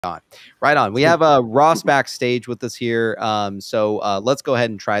on. Right on. We have Ross backstage with us here. So let's go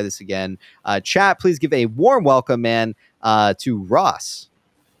ahead and try this again. Chat, please give a warm welcome, man, to Ross.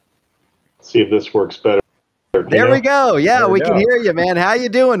 See if this works better. There we go. Yeah, we can hear you, man. How you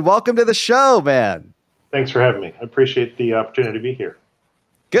doing? Welcome to the show, man. Thanks for having me. I appreciate the opportunity to be here.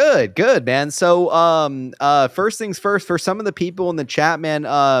 Good, man. So, first things first, for some of the people in the chat, man,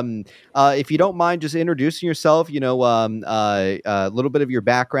 if you don't mind just introducing yourself, you know, a little bit of your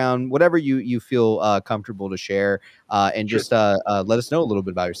background, whatever you feel comfortable to share, and Sure. just let us know a little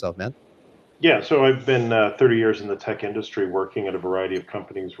bit about yourself, man. Yeah, so I've been 30 years in the tech industry, working at a variety of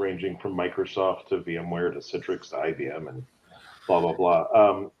companies ranging from Microsoft to VMware to Citrix to IBM and blah, blah,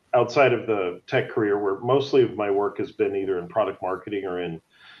 blah. Outside of the tech career, where mostly of my work has been either in product marketing or in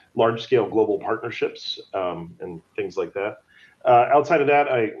large-scale global partnerships and things like that. Outside of that,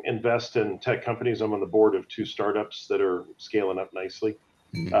 I invest in tech companies. I'm on the board of 2 startups that are scaling up nicely,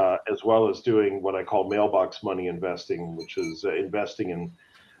 as well as doing what I call mailbox money investing, which is investing in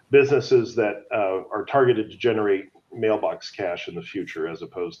businesses that are targeted to generate mailbox cash in the future, as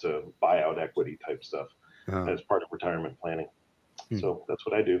opposed to buyout equity type stuff as part of retirement planning. So that's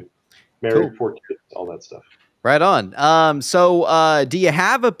what I do. Married, 4 kids, all that stuff. Right on. So do you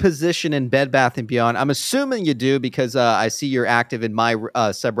have a position in Bed Bath & Beyond? I'm assuming you do, because I see you're active in my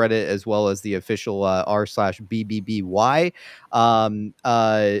subreddit as well as the official r/BBBY.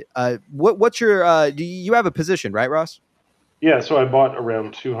 What's your, do you have a position, right, Ross? Yeah, so I bought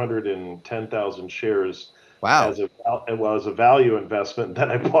around 210,000 shares. Wow. As a value investment. Then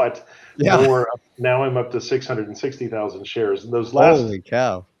I bought more. Now I'm up to 660,000 shares. And those last Holy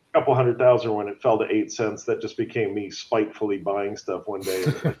cow. couple 100,000, when it fell to 8 cents, that just became me spitefully buying stuff one day.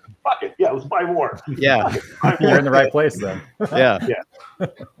 And like, fuck it, yeah, let's buy more. Yeah, you're in the right place then. Yeah, I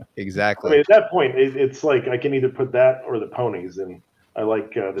exactly. mean, at that point, it's like I can either put that or the ponies, and I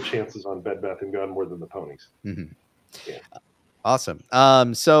like the chances on Bed Bath & Beyond more than the ponies. Yeah. Awesome.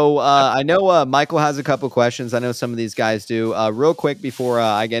 So I know Michael has a couple questions. I know some of these guys do. Real quick before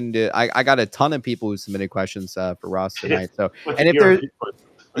I get into, I got a ton of people who submitted questions for Ross tonight. So, and if there's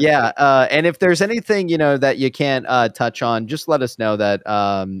and if there's anything, you know, that you can't touch on, just let us know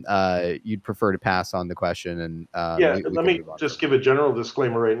that you'd prefer to pass on the question. And let me just give a general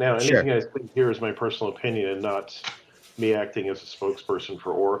disclaimer right now. Anything I think here is my personal opinion and not me acting as a spokesperson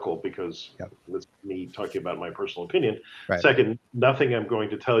for Oracle, because it's me talking about my personal opinion. Second, nothing I'm going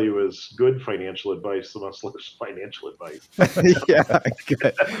to tell you is good financial advice unless it's financial advice.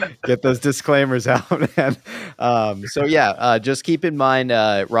 Get those disclaimers out, man. So just keep in mind,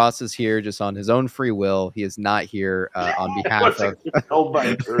 Ross is here just on his own free will. He is not here on behalf of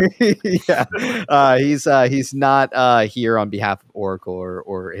he's not here on behalf of Oracle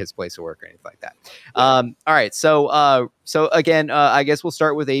or his place of work or anything like that. All right, so again, I guess we'll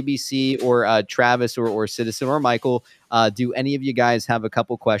start with ABC or Travis or Citizen or Michael. Do any of you guys have a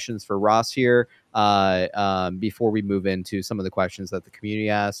couple questions for Ross here before we move into some of the questions that the community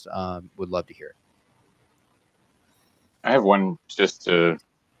asked? Would love to hear it. I have one just to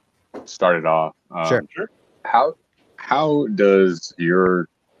start it off. Sure. How does your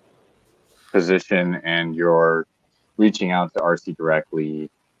position and your reaching out to RC directly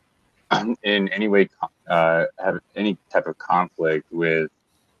in any way have any type of conflict with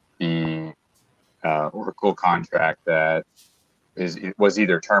the Oracle contract that was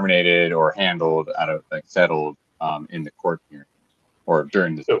either terminated or handled out of settled in the court hearing or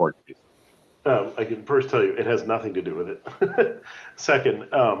during the court case? I can first tell you it has nothing to do with it. Second,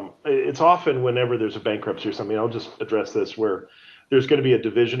 it's often whenever there's a bankruptcy or something, I'll just address this, where there's going to be a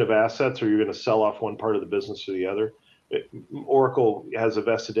division of assets or you're going to sell off one part of the business or the other. Oracle has a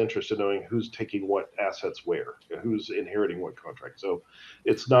vested interest in knowing who's taking what assets where, who's inheriting what contract. So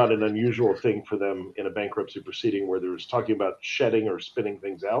it's not an unusual thing for them in a bankruptcy proceeding where there's talking about shedding or spinning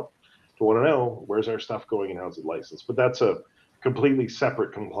things out to want to know where's our stuff going and how's it licensed. But that's a completely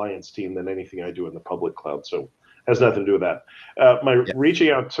separate compliance team than anything I do in the public cloud. So it has nothing to do with that. Reaching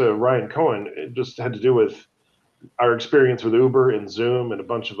out to Ryan Cohen, it just had to do with our experience with Uber and Zoom and a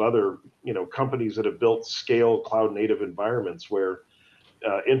bunch of other, companies that have built scale cloud native environments where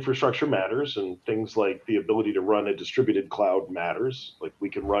infrastructure matters, and things like the ability to run a distributed cloud matters. Like we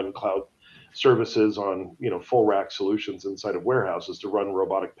can run cloud services on, full rack solutions inside of warehouses to run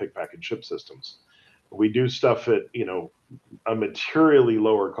robotic pick, pack, and ship systems. We do stuff at, a materially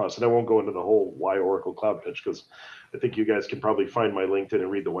lower cost. And I won't go into the whole why Oracle Cloud pitch, because I think you guys can probably find my LinkedIn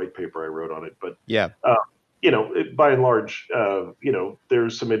and read the white paper I wrote on it. But by and large,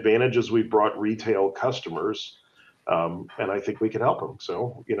 there's some advantages. We brought retail customers And I think we can help them.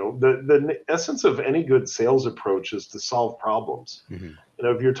 So, the essence of any good sales approach is to solve problems. Mhm.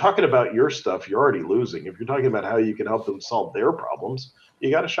 If you're talking about your stuff, you're already losing. If you're talking about how you can help them solve their problems,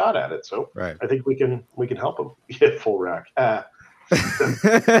 you got a shot at it. So Right. I think we can help them get full rack.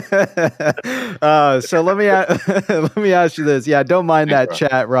 So let me let me ask you this. Yeah, don't mind that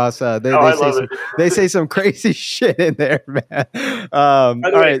chat, Ross. I love it. They say some crazy shit in there, man. By the All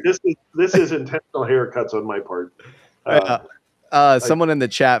way, right. this is intentional haircuts on my part. Someone in the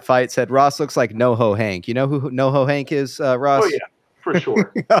chat fight said Ross looks like NoHo Hank. You know who NoHo Hank is, Ross? Oh yeah, for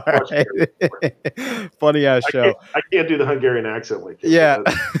sure. All right. Funny ass show. I can't do the Hungarian accent like him. Yeah.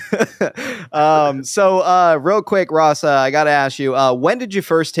 So real quick, Ross, I got to ask you, when did you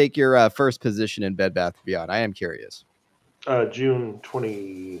first take your first position in Bed Bath & Beyond? I am curious. June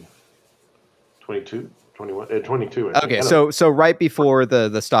 2022, 21, 22. Okay, so right before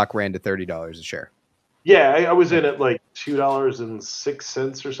the stock ran to $30 a share. Yeah, I was in at like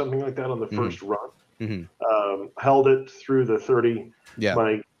 $2.06 or something like that on the first run. Held it through the 30. Yeah.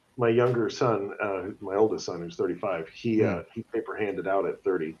 My younger son, my oldest son, who's 35, he paper handed out at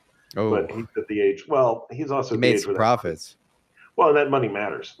 30. Oh. But he's at the age. Well, he's also made some profits. Well, that money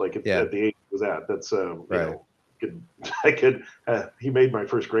matters. Like at the age he was at, that's right. He made my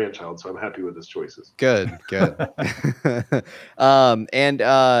first grandchild, so I'm happy with his choices. Good.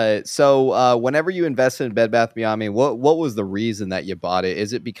 So whenever you invested in Bed Bath & Beyond, I mean, what was the reason that you bought it?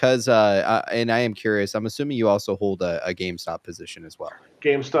 Is it because and I am curious, I'm assuming you also hold a GameStop position as well.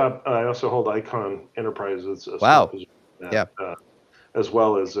 GameStop. I also hold Icon Enterprises. Wow. As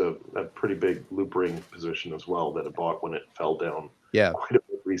well as a pretty big loop ring position as well that I bought when it fell down. Yeah. Quite a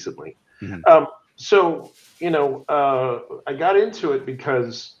bit recently. So, I got into it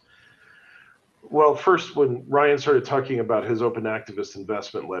because, well, first when Ryan started talking about his open activist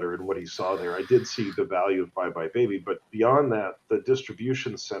investment letter and what he saw there, I did see the value of Bye Bye Baby. But beyond that, the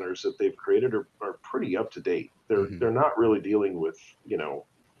distribution centers that they've created are pretty up to date. They're not really dealing with,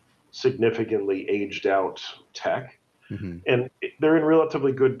 significantly aged out tech. And they're in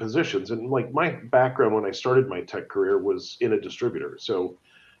relatively good positions. And like my background when I started my tech career was in a distributor. So,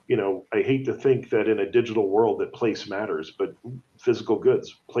 I hate to think that in a digital world that place matters, but physical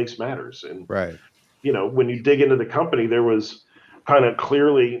goods, place matters. And, right. When you dig into the company, there was kind of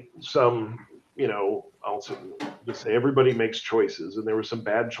clearly some, I'll just say everybody makes choices. And there were some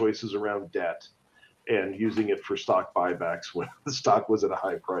bad choices around debt and using it for stock buybacks when the stock was at a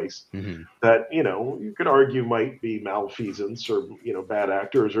high price that, you could argue might be malfeasance or, bad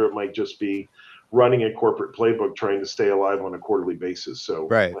actors, or it might just be running a corporate playbook trying to stay alive on a quarterly basis. So,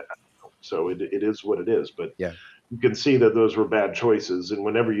 right. So it is what it is. But yeah, you can see that those were bad choices. And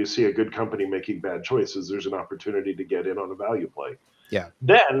whenever you see a good company making bad choices, there's an opportunity to get in on a value play. Yeah.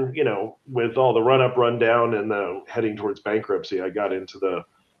 Then, with all the run up, run down and the heading towards bankruptcy, I got into the,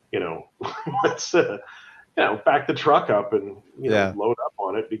 let's back the truck up and load up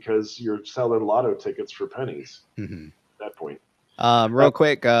on it because you're selling lotto tickets for pennies at that point. Real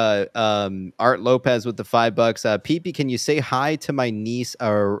quick, Art Lopez with the $5. Peepee, can you say hi to my niece,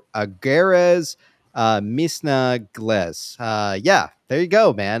 Aguerez Misna Gles? Yeah, there you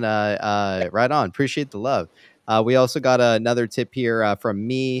go, man. Right on. Appreciate the love. We also got another tip here from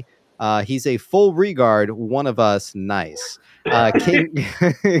me. He's a full regard, one of us. Nice. King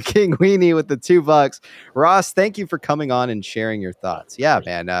Weenie with the $2. Ross, thank you for coming on and sharing your thoughts. Yeah,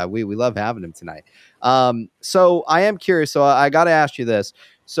 man. We love having him tonight. So I am curious. So I got to ask you this.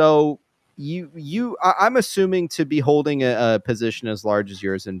 So I'm assuming to be holding a position as large as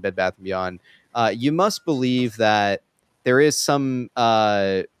yours in Bed Bath & Beyond, you must believe that there is some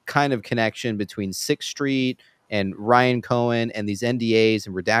kind of connection between 6th Street and Ryan Cohen and these NDAs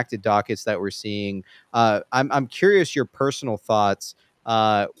and redacted dockets that we're seeing. I'm curious your personal thoughts.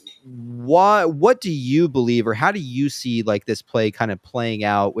 What do you believe, or how do you see like this play kind of playing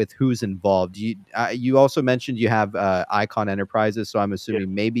out with who's involved? You also mentioned you have Icon Enterprises, so I'm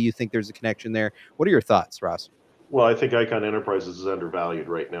assuming maybe you think there's a connection there. What are your thoughts, Ross? Well, I think Icon Enterprises is undervalued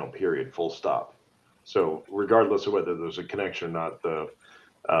right now, period, full stop. So regardless of whether there's a connection or not, the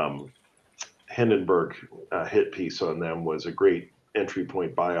Hindenburg hit piece on them was a great entry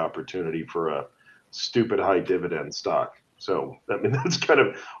point buy opportunity for a stupid high dividend stock. So, I mean, that's kind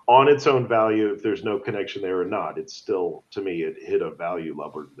of on its own value. If there's no connection there or not, it's still, to me, it hit a value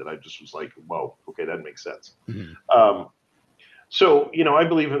level that I just was like, whoa, okay, that makes sense. So, I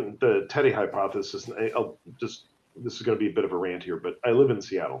believe in the Teddy hypothesis. This is going to be a bit of a rant here, but I live in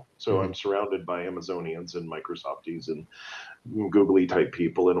Seattle. So I'm surrounded by Amazonians and Microsofties and Googly type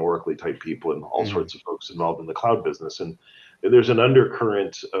people and Oracle type people and all sorts of folks involved in the cloud business. And there's an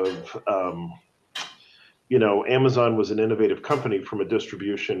undercurrent of, Amazon was an innovative company from a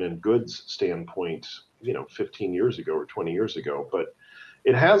distribution and goods standpoint, 15 years ago or 20 years ago, but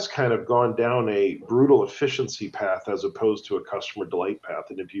it has kind of gone down a brutal efficiency path as opposed to a customer delight path.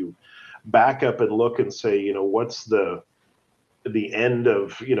 And if you back up and look and say, what's the end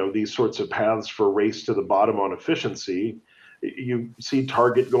of, these sorts of paths for race to the bottom on efficiency, you see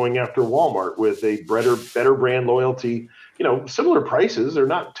Target going after Walmart with a better brand loyalty, similar prices. They're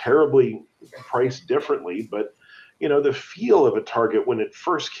not terribly priced differently, but the feel of a Target when it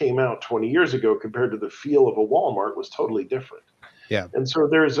first came out 20 years ago compared to the feel of a Walmart was totally different. Yeah. And so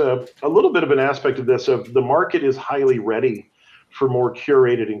there's a little bit of an aspect of this of the market is highly ready for more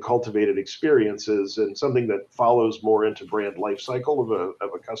curated and cultivated experiences and something that follows more into brand life cycle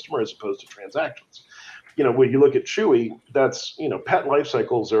of a customer as opposed to transactions. When you look at Chewy, that's, pet life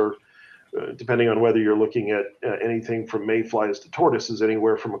cycles are, depending on whether you're looking at anything from mayflies to tortoises,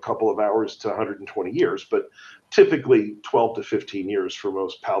 anywhere from a couple of hours to 120 years, but typically 12 to 15 years for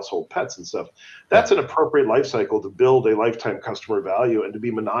most household pets and stuff. That's an appropriate life cycle to build a lifetime customer value and to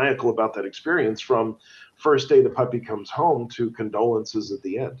be maniacal about that experience from first day the puppy comes home to condolences at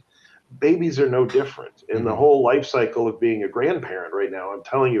the end. Babies are no different. And the whole life cycle of being a grandparent right now, I'm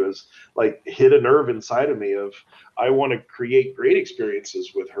telling you, is like hit a nerve inside of me of I want to create great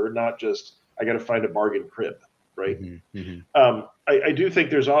experiences with her, not just I got to find a bargain crib, right? I do think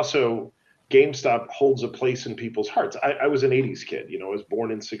there's also GameStop holds a place in people's hearts. I was an 80s kid, I was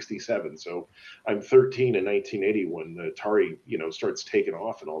born in 67. So I'm 13 in 1980 when the Atari, starts taking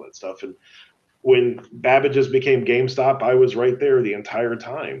off and all that stuff. And when Babbage's became GameStop, I was right there the entire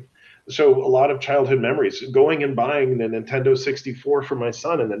time. So a lot of childhood memories, going and buying the Nintendo 64 for my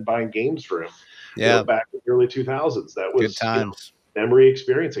son and then buying games for him. Back in the early 2000s. That was good times. Memory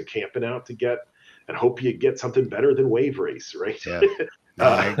experience of camping out to get and hope you get something better than Wave Race, right? Yeah. No,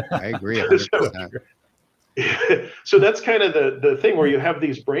 I agree 100%. So that's kind of the thing where you have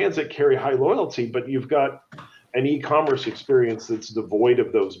these brands that carry high loyalty, but you've got an e-commerce experience that's devoid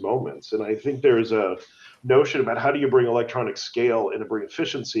of those moments. And I think there's a notion about how do you bring electronic scale and to bring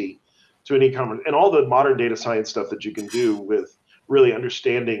efficiency to an e-commerce and all the modern data science stuff that you can do with really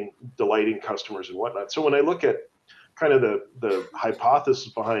understanding, delighting customers and whatnot. So when I look at kind of the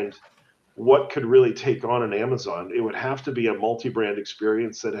hypothesis behind what could really take on an Amazon, it would have to be a multi-brand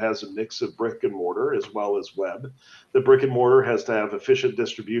experience that has a mix of brick and mortar as well as web. The brick and mortar has to have efficient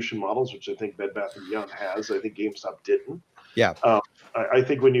distribution models, which I think Bed Bath & Beyond has. I think GameStop didn't. Yeah. I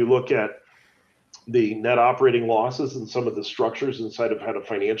think when you look at the net operating losses and some of the structures inside of how to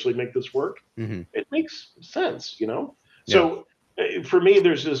financially make this work, it makes sense, So for me,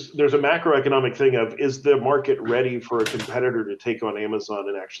 there's a macroeconomic thing of, is the market ready for a competitor to take on Amazon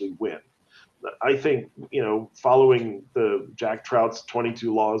and actually win? I think, following the Jack Trout's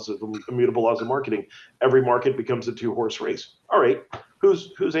 22 laws of immutable laws of marketing, every market becomes a two-horse race. All right,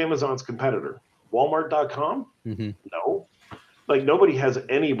 who's Amazon's competitor? Walmart.com? No. Like, nobody has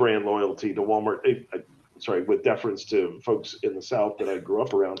any brand loyalty to Walmart. Sorry, with deference to folks in the South that I grew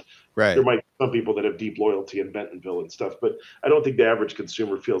up around. Right. There might be some people that have deep loyalty in Bentonville and stuff, but I don't think the average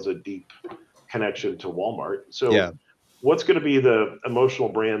consumer feels a deep connection to Walmart. So what's going to be the emotional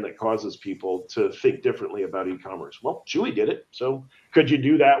brand that causes people to think differently about e-commerce? Well, Chewy did it. So could you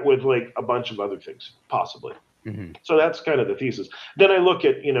do that with like a bunch of other things? Possibly. So that's kind of the thesis. Then I look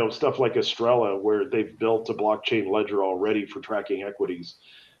at, stuff like Estrella, where they've built a blockchain ledger already for tracking equities.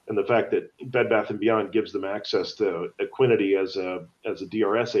 And the fact that Bed Bath & Beyond gives them access to Equinity as a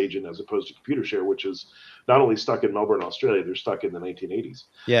DRS agent as opposed to Computershare, which is not only stuck in Melbourne, Australia, they're stuck in the 1980s.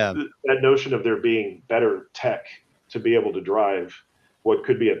 Yeah. That notion of there being better tech to be able to drive what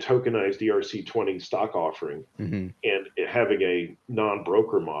could be a tokenized ERC20 stock offering and it having a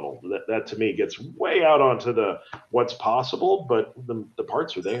non-broker model, that to me gets way out onto the what's possible, but the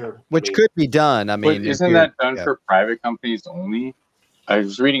parts are there. Which could be done. I mean, isn't that done for private companies only? I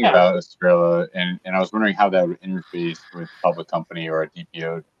was reading about Estrella, and I was wondering how that would interface with a public company or a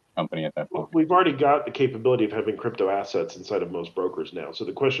DPO company at that point. We've already got the capability of having crypto assets inside of most brokers now. So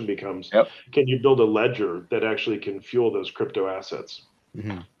the question becomes, can you build a ledger that actually can fuel those crypto assets?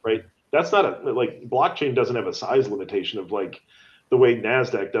 Right? That's not like blockchain doesn't have a size limitation of like the way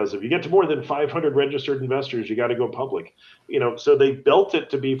NASDAQ does. If you get to more than 500 registered investors, you got to go public. So they built it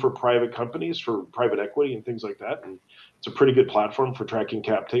to be for private companies, for private equity and things like that. And it's a pretty good platform for tracking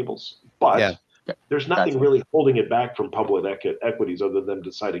cap tables. But there's nothing really holding it back from public equities other than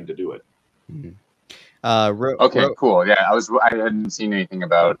deciding to do it. Cool. Yeah, I hadn't seen anything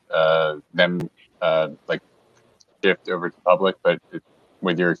about them like shift over to public, but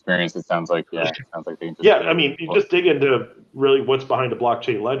with your experience, it sounds like they just I mean, you just dig into really what's behind a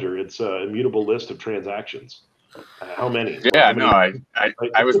blockchain ledger. It's an immutable list of transactions. How many? Yeah, How many? no,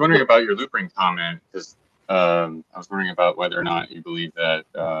 I was wondering about your loop ring comment, because I was wondering about whether or not you believe that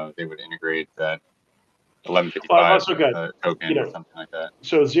they would integrate that Well, I've 1155 also got, token or something like that.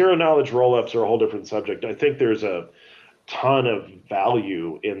 so zero knowledge rollups are a whole different subject. I think there's a ton of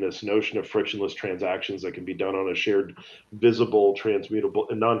value in this notion of frictionless transactions that can be done on a shared, visible, transmutable,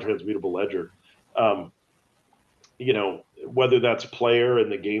 and non-transmutable ledger. Um, whether that's player in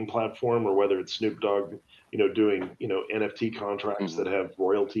the game platform or whether it's Snoop Dogg, doing, NFT contracts that have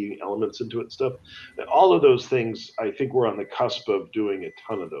royalty elements into it and stuff. All of those things, I think we're on the cusp of doing a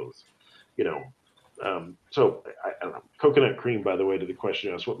ton of those, you know. So I don't know. Coconut cream, by the way, to the question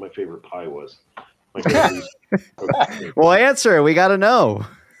you asked what my favorite pie was. My grandmother's Well, answer. We got to know.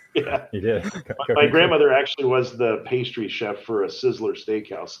 Yeah. You did. My grandmother actually was the pastry chef for a Sizzler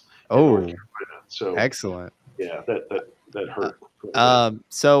steakhouse in North Carolina. So excellent. Yeah, that hurt.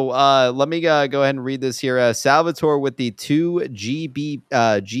 So let me go ahead and read this here. Salvatore with the 2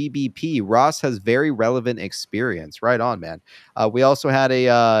 GBP. Ross has very relevant experience. Right on, man. We also had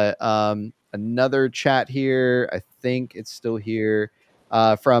another chat here. I think it's still here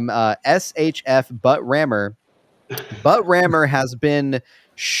from SHF Butt Rammer. Butt Rammer has been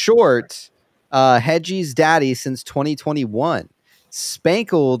short Hedgie's daddy since 2021.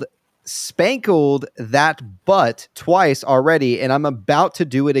 Spankled that butt twice already, and I'm about to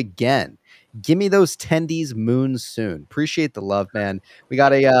do it again. Give me those tendies moons soon. Appreciate the love, man. We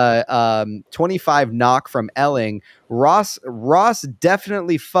got a 25 knock from Elling. Ross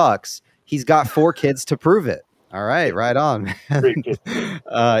definitely fucks. He's got 4 kids to prove it. All right, right on, man.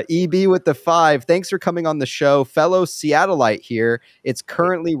 EB with the 5. Thanks for coming on the show. Fellow Seattleite here. It's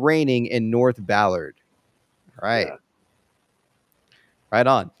currently raining in North Ballard. All right. Yeah. Right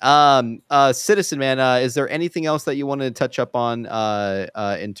on. Citizen, man, is there anything else that you wanted to touch up on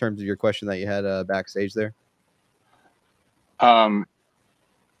in terms of your question that you had backstage there?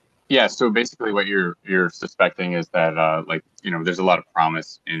 Yeah, so basically what you're suspecting is that there's a lot of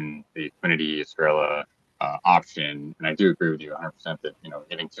promise in the Equinity Estrella option, and I do agree with you 100% that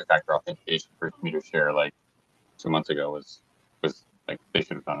getting 2-factor authentication for a commuter share like 2 months ago was like they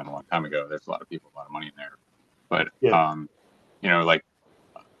should have done it a long time ago. There's a lot of people, a lot of money in there, but like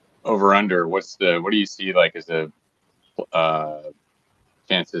over under, what do you see like as a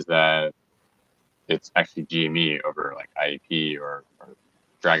chances that it's actually GME over like IEP or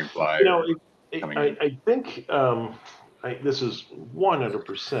Dragonfly? I think this is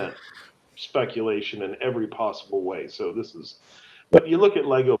 100% speculation in every possible way. So but you look at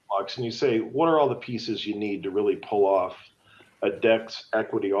Lego blocks and you say, what are all the pieces you need to really pull off a DEX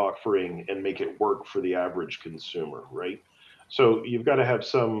equity offering and make it work for the average consumer, right? So you've got to have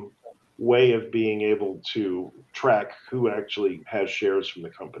some way of being able to track who actually has shares from the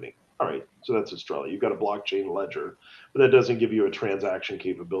company. All right, so that's Estrella. You've got a blockchain ledger, but that doesn't give you a transaction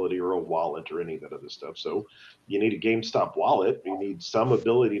capability or a wallet or any of that other stuff. So you need a GameStop wallet. You need some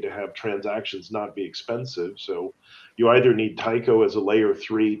ability to have transactions not be expensive. So you either need Tyco as a layer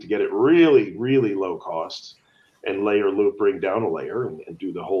 3 to get it really, really low cost and layer loop ring down a layer and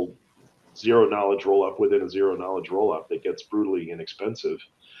do the whole zero knowledge roll up within a zero knowledge roll up that gets brutally inexpensive.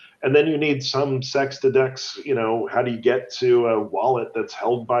 And then you need some sex to dex, how do you get to a wallet that's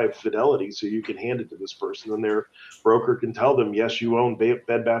held by Fidelity so you can hand it to this person and their broker can tell them, yes, you own Bed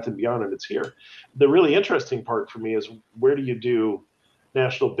Bath & Beyond and it's here. The really interesting part for me is where do you do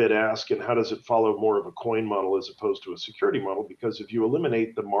national bid ask and how does it follow more of a coin model as opposed to a security model? Because if you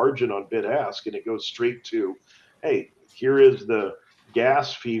eliminate the margin on bid ask and it goes straight to, hey, here is the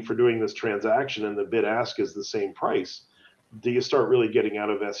gas fee for doing this transaction and the bid ask is the same price, do you start really getting out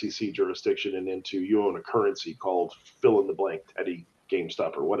of SEC jurisdiction and into you own a currency called fill in the blank, Teddy,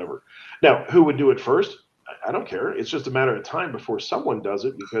 GameStop, or whatever. Now, who would do it first? I don't care. It's just a matter of time before someone does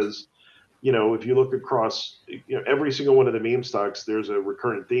it because, if you look across, every single one of the meme stocks, there's a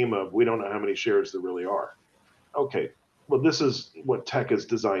recurrent theme of we don't know how many shares there really are. Okay, well, this is what tech is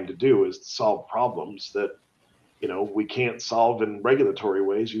designed to do, is to solve problems that we can't solve in regulatory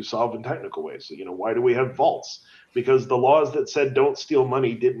ways, you solve in technical ways. Why do we have vaults? Because the laws that said don't steal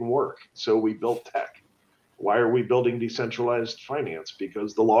money didn't work. So we built tech. Why are we building decentralized finance?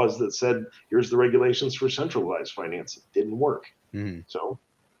 Because the laws that said here's the regulations for centralized finance didn't work. Mm-hmm. So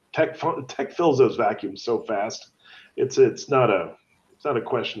tech fills those vacuums so fast. It's not a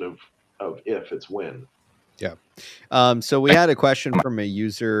question of if, it's when. Yeah. So we had a question from a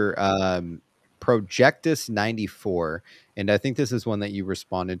user, Projectus94, And I think this is one that you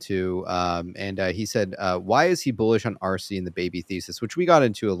responded to. And he said, why is he bullish on RC and the baby thesis, which we got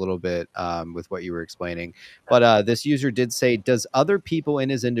into a little bit with what you were explaining. But this user did say, does other people in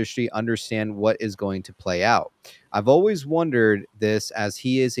his industry understand what is going to play out? I've always wondered this, as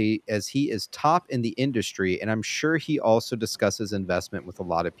he is top in the industry, and I'm sure he also discusses investment with a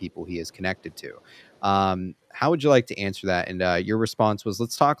lot of people he is connected to. How would you like to answer that? And your response was,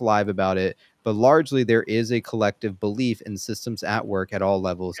 let's talk live about it. But largely, there is a collective belief in systems at work at all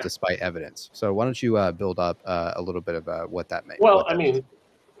levels, despite evidence. So why don't you build up a little bit of what that means? Well, I mean,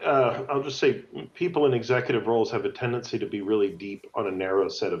 I'll just say people in executive roles have a tendency to be really deep on a narrow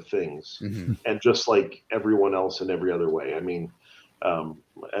set of things, and just like everyone else in every other way. I mean,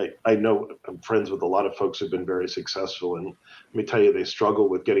 I know I'm friends with a lot of folks who've been very successful, and let me tell you, they struggle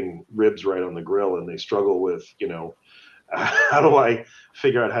with getting ribs right on the grill, and they struggle with, how do I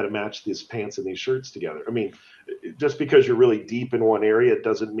figure out how to match these pants and these shirts together? I mean, just because you're really deep in one area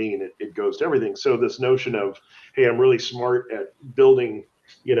doesn't mean it goes to everything. So this notion of, hey, I'm really smart at building,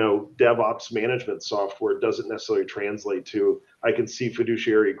 DevOps management software doesn't necessarily translate to, I can see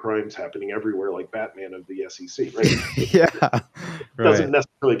fiduciary crimes happening everywhere like Batman of the SEC, right? Yeah. It doesn't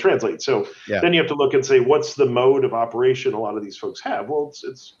necessarily translate. So then you have to look and say, what's the mode of operation a lot of these folks have? Well,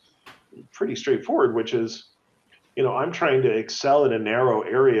 it's pretty straightforward, which is, I'm trying to excel in a narrow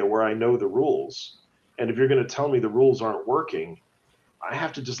area where I know the rules. And if you're going to tell me the rules aren't working, I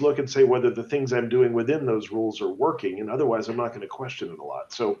have to just look and say whether the things I'm doing within those rules are working. And otherwise, I'm not going to question it a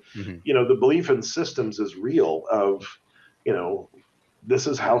lot. So, the belief in systems is real of, this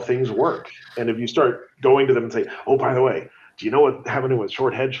is how things work. And if you start going to them and say, oh, by the way, do you know what happening with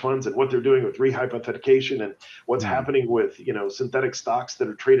short hedge funds and what they're doing with rehypothecation and what's happening with, synthetic stocks that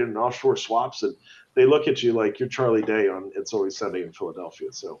are traded in offshore swaps? And they look at you like you're Charlie Day on It's Always Sunny in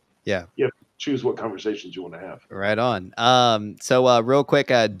Philadelphia. So you have to choose what conversations you want to have. Right on. So real quick,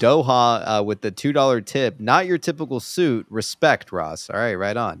 Doha with the $2 tip, not your typical suit. Respect, Ross. All right,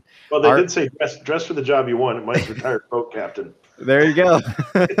 right on. Well, they did say dress for the job you want. Mine's retired boat captain. There you go.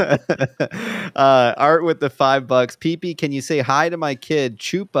 Art with the $5. PP, can you say hi to my kid,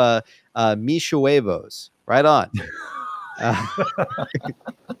 Chupa mis huevos? Right on.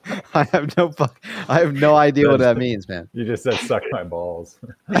 I have no idea what that means, man. You just said suck my balls.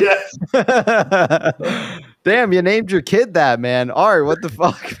 Yes. Damn, you named your kid that, man. Art, what the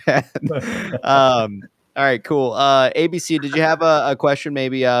fuck, man? All right, cool. ABC, did you have a question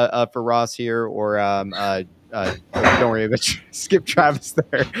maybe for Ross here, or don't worry about skip Travis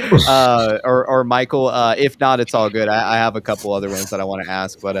there, or Michael? If not, it's all good. I have a couple other ones that I want to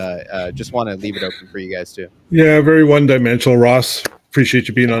ask, but just want to leave it open for you guys too. Yeah, very one-dimensional, Ross. Appreciate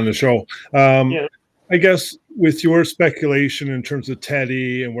you being on the show. I guess with your speculation in terms of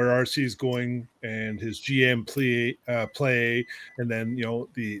Teddy and where RC is going and his GM play, and then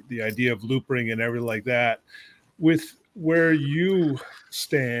the idea of loopering and everything like that, with where you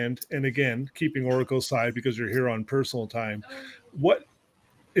stand, and again keeping Oracle aside because you're here on personal time, what,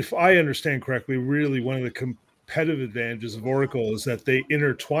 if I understand correctly, really one of the competitive advantages of Oracle is that they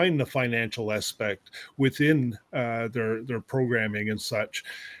intertwine the financial aspect within their programming and such.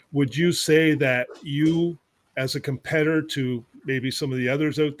 Would you say that you, as a competitor to maybe some of the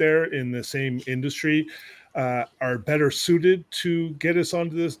others out there in the same industry, are better suited to get us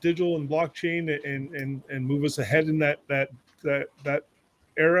onto this digital and blockchain and move us ahead in that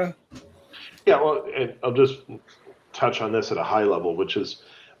era? Yeah, well, and I'll just touch on this at a high level, which is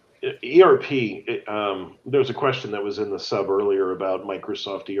ERP. There was a question that was in the sub earlier about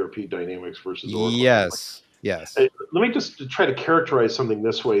Microsoft ERP Dynamics versus Oracle. Yes. Let me just try to characterize something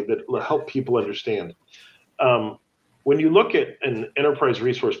this way that will help people understand. When you look at an enterprise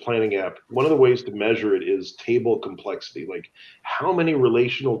resource planning app, one of the ways to measure it is table complexity, like how many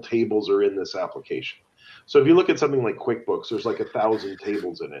relational tables are in this application. So if you look at something like QuickBooks, there's like 1,000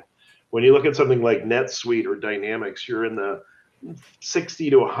 tables in it. When you look at something like NetSuite or Dynamics, you're in the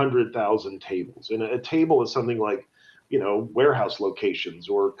 60 to 100,000 tables. And a table is something like, warehouse locations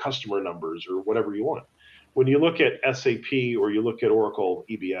or customer numbers or whatever you want. When you look at SAP or you look at Oracle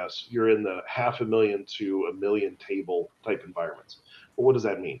EBS, you're in the 500,000 to 1 million table type environments. Well, what does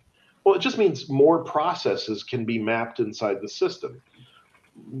that mean? Well, it just means more processes can be mapped inside the system.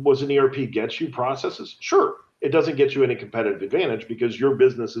 Was an ERP get you processes? Sure. It doesn't get you any competitive advantage because your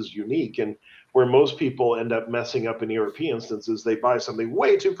business is unique. And where most people end up messing up in ERP instances, they buy something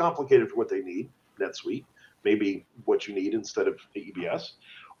way too complicated for what they need, NetSuite, maybe what you need instead of EBS.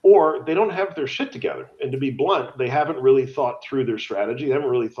 Or they don't have their shit together. And to be blunt, they haven't really thought through their strategy. They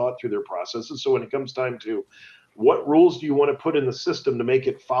haven't really thought through their processes. So when it comes time to what rules do you want to put in the system to make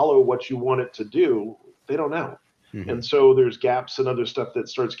it follow what you want it to do, they don't know. And so there's gaps and other stuff that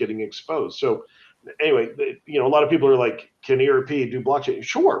starts getting exposed. So anyway, a lot of people are like, can ERP do blockchain?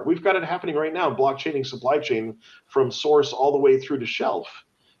 Sure, we've got it happening right now, blockchaining supply chain from source all the way through to shelf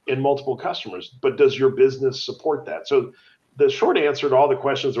in multiple customers. But does your business support that? So the short answer to all the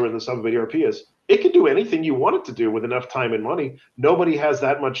questions that are in the sub of ERP is it can do anything you want it to do with enough time and money. Nobody has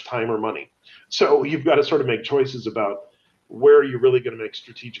that much time or money. So you've got to sort of make choices about where are you really going to make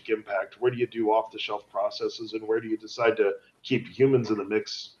strategic impact? Where do you do off-the-shelf processes? And where do you decide to keep humans in the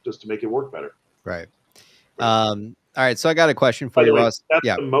mix just to make it work better? Right. All right. So I got a question for you, Ross.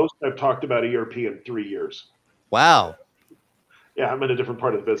 That's the most I've talked about ERP in 3 years. Wow. Yeah, I'm in a different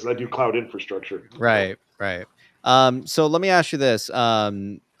part of the business. I do cloud infrastructure. Right. So let me ask you this.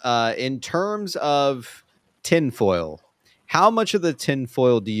 In terms of tinfoil, how much of the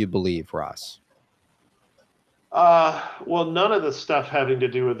tinfoil do you believe, Ross? Well, none of the stuff having to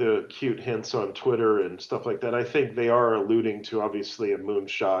do with the cute hints on Twitter and stuff like that. I think they are alluding to obviously a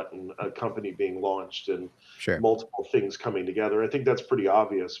moonshot and a company being launched and multiple things coming together. I think that's pretty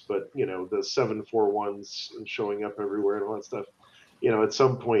obvious, but the 741s and showing up everywhere and all that stuff, at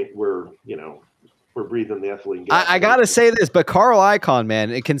some point we're breathing the ethylene gas. I gotta say this, but Carl Icahn,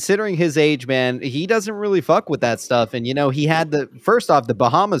 man, considering his age, man, he doesn't really fuck with that stuff. And he had first off, the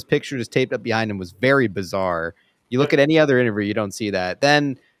Bahamas picture just taped up behind him was very bizarre. You look at any other interview, you don't see that.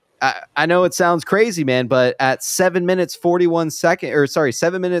 Then I know it sounds crazy, man, but at 7 minutes 41 seconds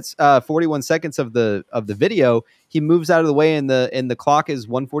of the video, he moves out of the way and the clock is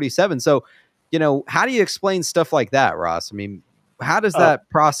 1:47. So, how do you explain stuff like that, Ross? I mean, how does that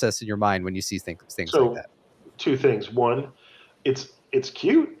process in your mind when you see things like that? Two things. One, it's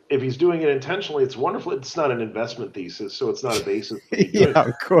cute. If he's doing it intentionally, it's wonderful. It's not an investment thesis, so it's not a basis. Yeah,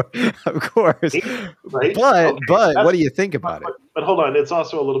 of course. Right? But what do you think about it? But hold on, it's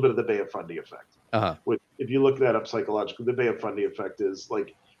also a little bit of the Bay of Fundy effect. Uh-huh. If you look that up psychologically, the Bay of Fundy effect is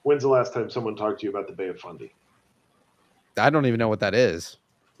like, when's the last time someone talked to you about the Bay of Fundy? I don't even know what that is.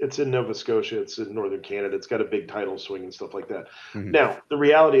 It's in Nova Scotia. It's in northern Canada. It's got a big tidal swing and stuff like that. Now, the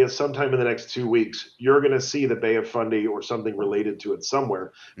reality is sometime in the next 2 weeks, you're going to see the Bay of Fundy or something related to it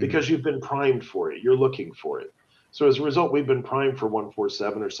somewhere because you've been primed for it. You're looking for it. So as a result, we've been primed for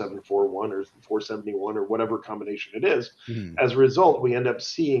 147 or 741 or 471 or whatever combination it is. As a result, we end up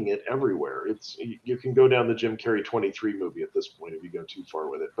seeing it everywhere. You can go down the Jim Carrey 23 movie at this point if you go too far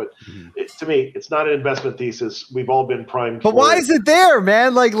with it. But to me, it's not an investment thesis. We've all been primed. But why is it there,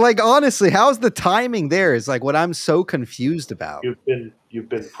 man? Like honestly, how's the timing there? Is like what I'm so confused about. You've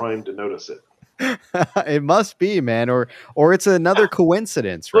been primed to notice it. It must be, man, or it's another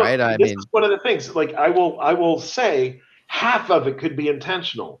coincidence, right? Look, this is one of the things. Like I will say, half of it could be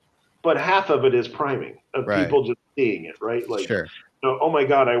intentional, but half of it is priming of people just seeing it, right? Like, oh my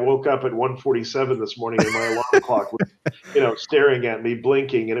God, I woke up at 1:47 this morning and my alarm clock was, staring at me,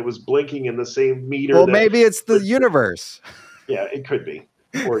 blinking, and it was blinking in the same meter. Well, maybe it's the universe. Yeah, it could be,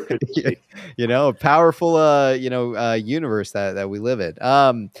 or it could be. A powerful, universe that we live in.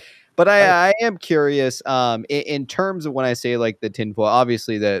 But I am curious in terms of when I say like the tinfoil,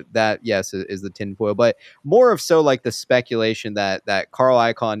 obviously that yes is the tinfoil, but more of so like the speculation that Carl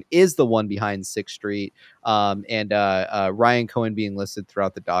Icahn is the one behind 6th Street and Ryan Cohen being listed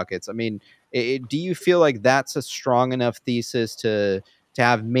throughout the dockets. I mean, do you feel like that's a strong enough thesis to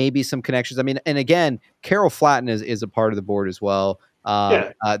have maybe some connections? I mean, and again, Carol Flatten is a part of the board as well.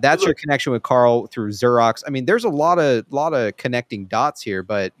 That's your connection with Carl through Xerox. I mean, there's a lot of connecting dots here,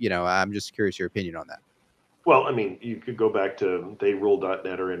 but I'm just curious your opinion on that. Well, I mean, you could go back to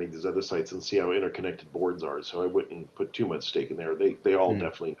theyrule.net or any of these other sites and see how interconnected boards are. So I wouldn't put too much stake in there. They all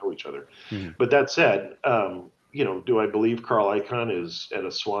definitely know each other. But that said, do I believe Carl Icahn is at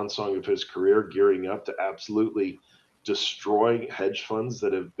a swan song of his career, gearing up to absolutely destroy hedge funds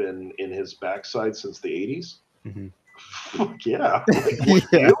that have been in his backside since the 80s? Fuck yeah.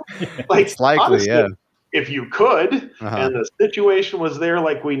 It's likely, honestly, if you could, and the situation was there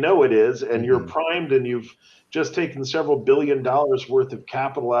like we know it is, and you're primed and you've just taken several $1 billion worth of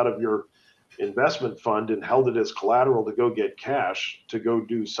capital out of your investment fund and held it as collateral to go get cash, to go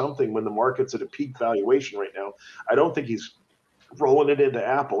do something when the market's at a peak valuation right now. I don't think he's rolling it into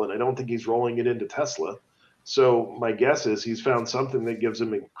Apple, and I don't think he's rolling it into Tesla. So my guess is he's found something that gives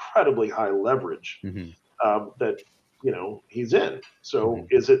him incredibly high leverage that he's in. So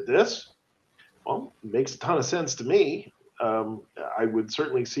is it this? Well, it makes a ton of sense to me. I would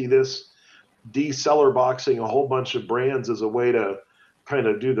certainly see this de-seller boxing a whole bunch of brands as a way to kind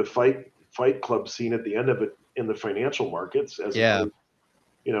of do the fight club scene at the end of it in the financial markets, as opposed,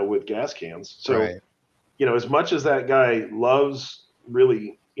 with gas cans. So, as much as that guy loves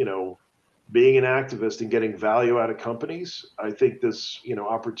really, being an activist and getting value out of companies, I think this,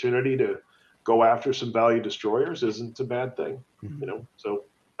 opportunity to go after some value destroyers isn't a bad thing, So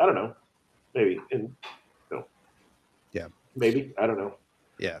I don't know, maybe, Yeah. maybe, I don't know.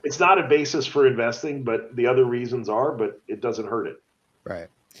 Yeah. It's not a basis for investing, but the other reasons are, but it doesn't hurt it. Right.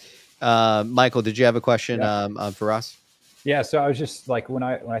 Michael, did you have a question for us? Yeah. So I was just like, when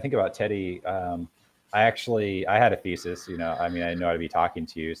I think about Teddy, I had a thesis, I mean, I know how to be talking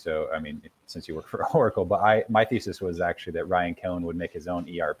to you. So, I mean, since you work for Oracle, but my thesis was actually that Ryan Cohen would make his own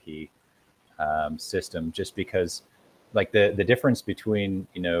ERP system, just because like the difference between,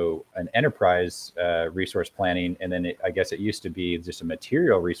 an enterprise resource planning, and then I guess it used to be just a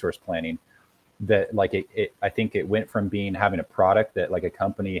material resource planning, that like I think it went from having a product that like a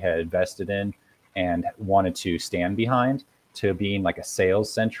company had invested in and wanted to stand behind, to being like a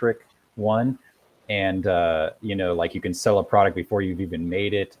sales centric one. And like you can sell a product before you've even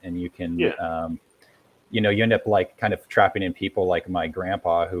made it, and you can you end up like kind of trapping in people like my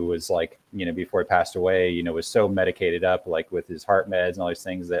grandpa, who was like, before he passed away, was so medicated up, like with his heart meds and all these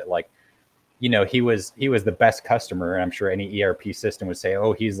things, that like, he was the best customer. And I'm sure any ERP system would say,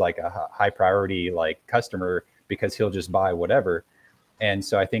 oh, he's like a high priority like customer, because he'll just buy whatever. And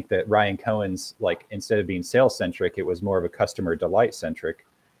so I think that Ryan Cohen's, like, instead of being sales centric, it was more of a customer delight centric.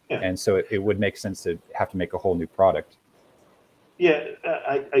 Yeah. And so it would make sense to have to make a whole new product. Yeah,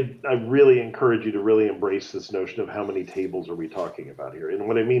 I really encourage you to really embrace this notion of how many tables are we talking about here. And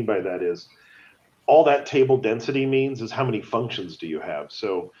what I mean by that is, all that table density means is how many functions do you have.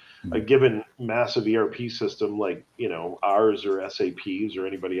 So a given massive ERP system like, ours or SAP's or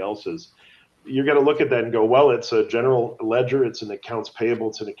anybody else's, you're going to look at that and go, well, it's a general ledger, it's an accounts payable,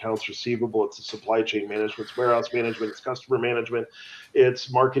 it's an accounts receivable, it's a supply chain management, it's warehouse management, it's customer management,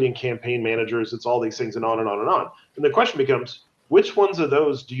 it's marketing campaign managers, it's all these things, and on and on and on. And the question becomes, which ones of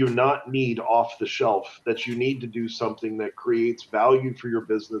those do you not need off the shelf that you need to do something that creates value for your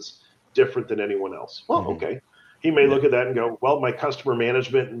business different than anyone else? Well, okay. He may look at that and go, well, my customer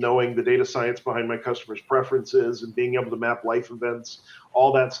management, knowing the data science behind my customers' preferences and being able to map life events,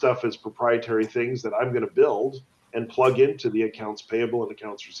 all that stuff is proprietary things that I'm going to build and plug into the accounts payable and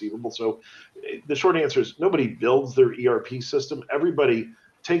accounts receivable. So the short answer is, nobody builds their ERP system. Everybody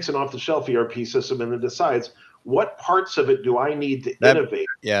takes an off-the-shelf ERP system and then decides, what parts of it do I need to innovate?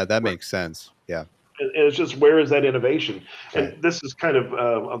 Yeah, that makes sense. Yeah. And it's just, where is that innovation? And this is kind of,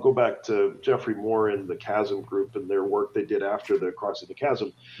 I'll go back to Jeffrey Moore and the Chasm group and their work they did after the Crossing the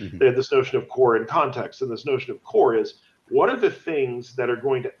Chasm. They had this notion of core and context. And this notion of core is, what are the things that are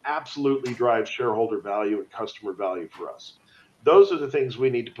going to absolutely drive shareholder value and customer value for us? Those are the things we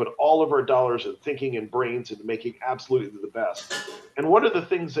need to put all of our dollars and thinking and brains into making absolutely the best. And what are the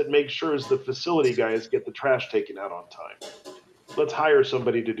things that make sure as the facility guys get the trash taken out on time? Let's hire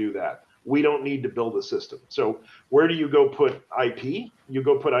somebody to do that. We don't need to build a system. So where do you go put IP? You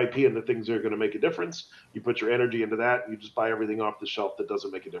go put IP into things that are going to make a difference. You put your energy into that, and you just buy everything off the shelf that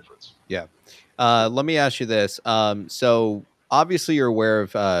doesn't make a difference. Yeah. Let me ask you this. So obviously you're aware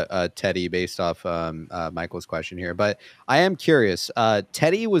of Teddy based off Michael's question here, but I am curious.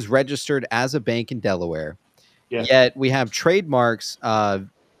 Teddy was registered as a bank in Delaware, yet we have trademarks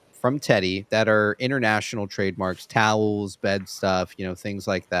from Teddy that are international trademarks, towels, bed stuff, things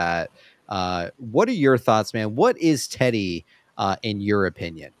like that. What are your thoughts, man? What is Teddy in your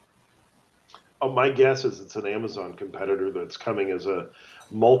opinion? Oh, my guess is it's an Amazon competitor that's coming as a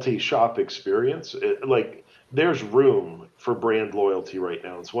multi-shop experience. There's room for brand loyalty right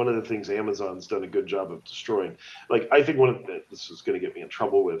now. It's one of the things Amazon's done a good job of destroying. I think this is going to get me in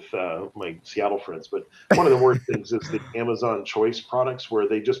trouble with my Seattle friends, but one of the worst things is the Amazon choice products, where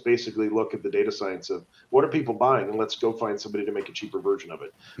they just basically look at the data science of what are people buying, and let's go find somebody to make a cheaper version of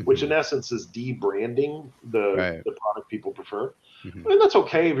it, which in essence is debranding the product people prefer. I mean, that's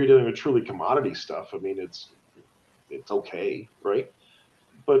okay if you're dealing with truly commodity stuff. I mean, it's okay, right?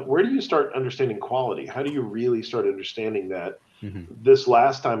 But where do you start understanding quality? How do you really start understanding that this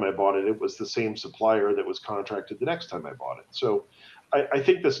last time I bought it, it was the same supplier that was contracted the next time I bought it? So I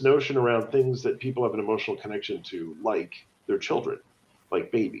think this notion around things that people have an emotional connection to, like their children,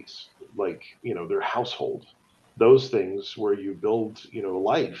 like babies, like, their household, those things where you build,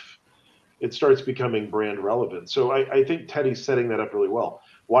 life, it starts becoming brand relevant. So I think Teddy's setting that up really well.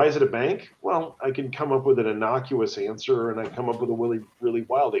 Why is it a bank? Well, I can come up with an innocuous answer, and I come up with a really, really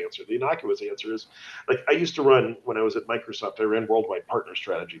wild answer. The innocuous answer is, I used to run, when I was at Microsoft, I ran worldwide partner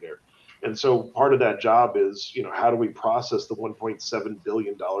strategy there. And so part of that job is, how do we process the $1.7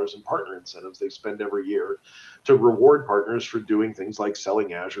 billion in partner incentives they spend every year to reward partners for doing things like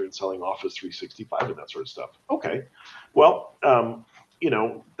selling Azure and selling Office 365 and that sort of stuff? Okay. Well,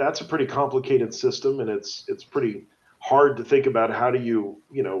 that's a pretty complicated system, and it's pretty hard to think about how do you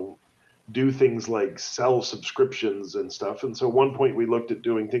do things like sell subscriptions and stuff. And so at one point we looked at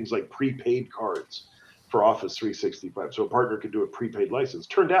doing things like prepaid cards for Office 365, so a partner could do a prepaid license.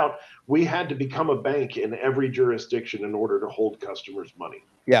 Turned out we had to become a bank in every jurisdiction in order to hold customers' money.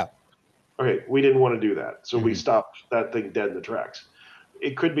 Yeah. Okay, we didn't want to do that, so we stopped that thing dead in the tracks.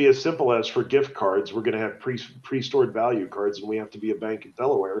 It could be as simple as for gift cards, we're going to have pre-stored value cards, and we have to be a bank in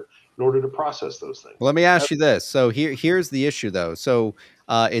Delaware in order to process those things. Well, let me ask you this. So here's the issue, though. So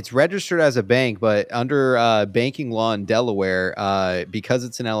it's registered as a bank, but under banking law in Delaware, because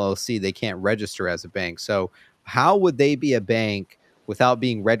it's an LLC, they can't register as a bank. So how would they be a bank without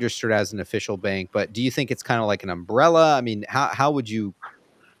being registered as an official bank? But do you think it's kind of like an umbrella? I mean, how would you...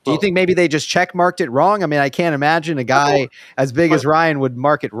 Do you think maybe they just check marked it wrong? I mean, I can't imagine a guy as big as Ryan would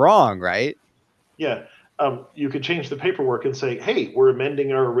mark it wrong, right? Yeah. You could change the paperwork and say, hey, we're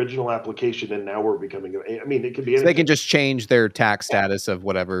amending our original application and now we're becoming, I mean, it could be anything. So they can just change their tax status of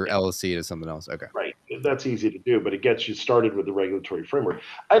whatever LLC to something else. Okay. Right. That's easy to do, but it gets you started with the regulatory framework.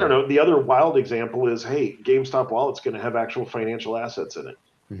 I don't know. The other wild example is, hey, GameStop Wallet's going to have actual financial assets in it.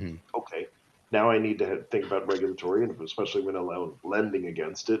 Okay. Now I need to think about regulatory, and especially when allowing lending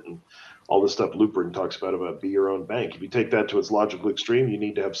against it and all the stuff Luprin talks about be your own bank. If you take that to its logical extreme, you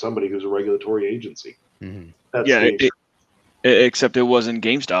need to have somebody who's a regulatory agency. That's except it wasn't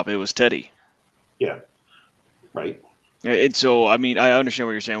GameStop, it was Teddy. Yeah, right. And so, I mean, I understand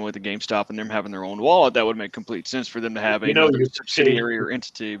what you're saying with the GameStop and them having their own wallet. That would make complete sense for them to have another subsidiary or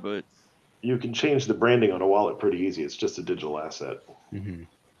entity, but you can change the branding on a wallet pretty easy. It's just a digital asset.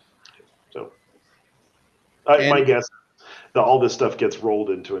 So my guess that all this stuff gets rolled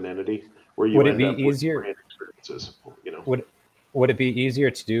into an entity where you end up with brand experiences. Would it be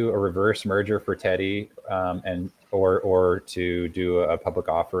easier to do a reverse merger for Teddy, or to do a public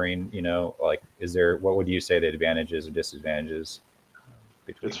offering? Like, what would you say the advantages or disadvantages?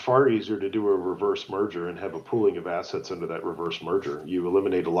 It's far easier to do a reverse merger and have a pooling of assets under that reverse merger. You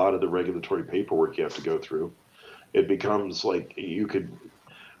eliminate a lot of the regulatory paperwork you have to go through. It becomes like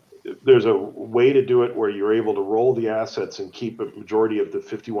there's a way to do it where you're able to roll the assets and keep a majority of the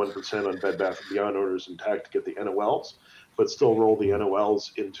 51% on Bed Bath & Beyond owners intact to get the NOLs, but still roll the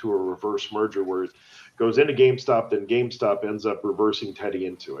NOLs into a reverse merger where it goes into GameStop, then GameStop ends up reversing Teddy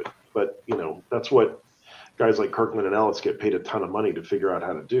into it. But, that's what guys like Kirkland and Ellis get paid a ton of money to figure out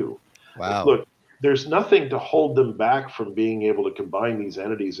how to do. Wow. Look, there's nothing to hold them back from being able to combine these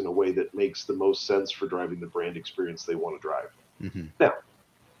entities in a way that makes the most sense for driving the brand experience they want to drive. Now,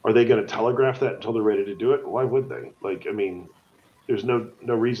 are they going to telegraph that until they're ready to do it? Why would they? There's no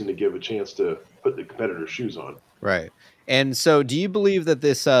reason to give a chance to put the competitor's shoes on. Right. And so do you believe that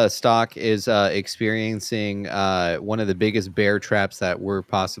this stock is experiencing one of the biggest bear traps that we're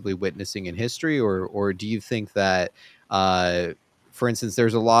possibly witnessing in history? Or do you think that, for instance,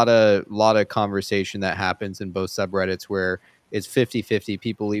 there's a lot of conversation that happens in both subreddits where it's 50-50.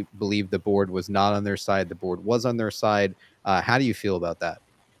 People believe the board was not on their side. The board was on their side. How do you feel about that?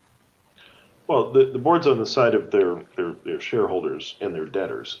 Well, the board's on the side of their shareholders and their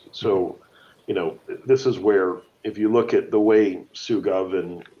debtors. So, this is where, if you look at the way Sugov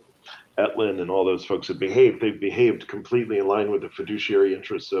and Etlin and all those folks have behaved, they've behaved completely in line with the fiduciary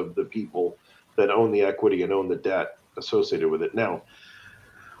interests of the people that own the equity and own the debt associated with it. Now,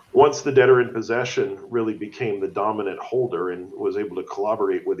 once the debtor in possession really became the dominant holder and was able to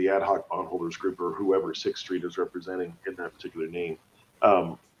collaborate with the ad hoc bondholders group or whoever Sixth Street is representing in that particular name,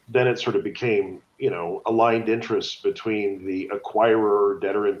 then it sort of became, aligned interests between the acquirer,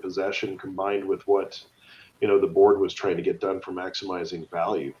 debtor in possession, combined with what, the board was trying to get done for maximizing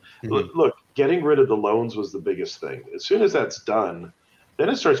value. Look, getting rid of the loans was the biggest thing. As soon as that's done, then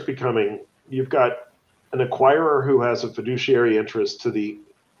it starts becoming, you've got an acquirer who has a fiduciary interest to the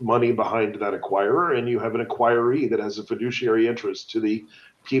money behind that acquirer, and you have an acquiree that has a fiduciary interest to the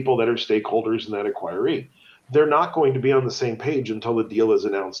people that are stakeholders in that acquiree. They're not going to be on the same page until the deal is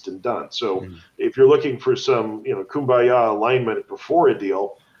announced and done. So if you're looking for some, kumbaya alignment before a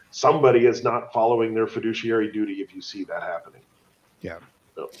deal, somebody is not following their fiduciary duty if you see that happening. Yeah.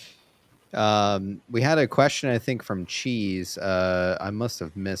 So. We had a question, I think, from Cheese. I must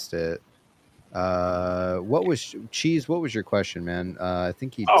have missed it. What was Cheese? What was your question, man? I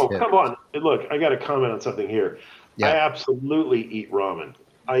think he. Oh, come on! Look, I got to comment on something here. Yeah. I absolutely eat ramen.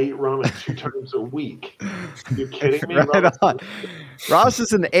 I eat ramen 2 times a week. Are you kidding me? Right on. Ross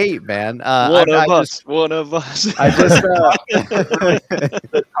is an 8, man. One of us. I just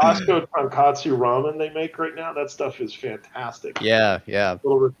the Costco tonkatsu ramen they make right now. That stuff is fantastic. Yeah. A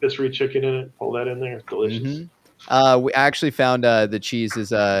little rotisserie chicken in it. Pull that in there. It's delicious. We actually found the cheese's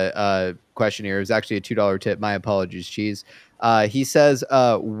question here. It was actually a $2 tip. My apologies, cheese. He says,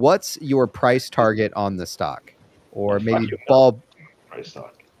 "What's your price target on the stock, or maybe price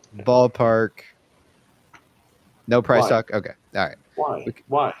stock ballpark? No price Why? stock. Okay, all right.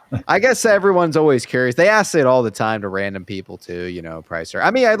 Why? I guess everyone's always curious. They ask it all the time to random people too. You know, price target.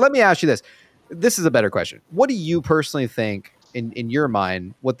 I mean, let me ask you this. This is a better question. What do you personally think, in your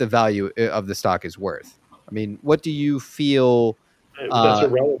mind, what the value of the stock is worth? I mean, what do you feel? That's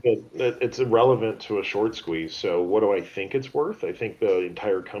irrelevant. It's irrelevant to a short squeeze. So what do I think it's worth? I think the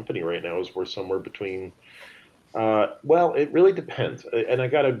entire company right now is worth somewhere between. Well, it really depends, and I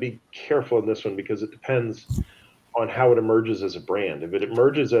got to be careful in this one because it depends on how it emerges as a brand. If it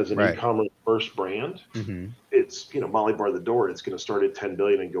emerges as an e-commerce first brand, it's Molly bar the door. It's going to start at 10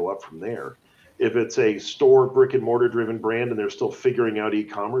 billion and go up from there. If it's a store brick and mortar driven brand and they're still figuring out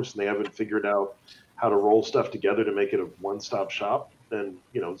e-commerce and they haven't figured out how to roll stuff together to make it a one-stop shop, then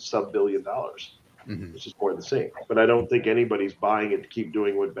sub $1 billion, which is more than the same. But I don't think anybody's buying it to keep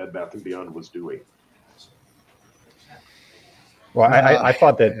doing what Bed Bath & Beyond was doing. Well, I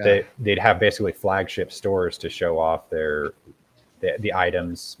thought that they'd have basically flagship stores to show off the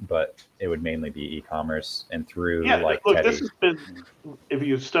items, but it would mainly be e-commerce and through look, this has been, if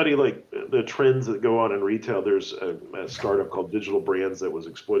you study like the trends that go on in retail, there's a startup called Digital Brands that was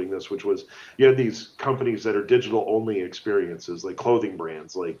exploiting this, which was you had these companies that are digital only experiences, like clothing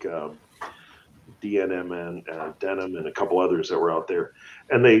brands like D&M and Denim and a couple others that were out there,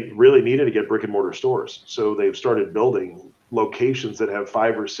 and they really needed to get brick and mortar stores, so they've started building locations that have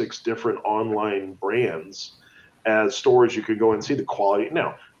 5 or 6 different online brands as stores you could go and see the quality.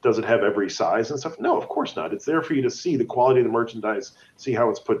 Now, does it have every size and stuff? No, of course not. It's there for you to see the quality of the merchandise, see how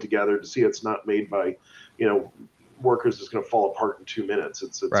it's put together, to see it's not made by, workers that's going to fall apart in 2 minutes.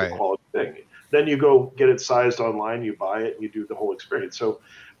 It's a quality thing. Then you go get it sized online, you buy it, and you do the whole experience. So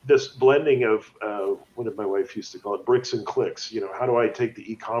this blending of, what did my wife used to call it, bricks and clicks. How do I take the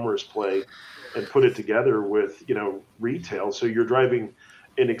e-commerce play and put it together with, retail? So you're driving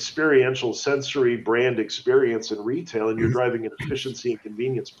an experiential sensory brand experience in retail, and you're driving an efficiency and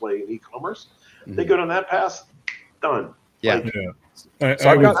convenience play in e-commerce. They go down that path, done. Yeah.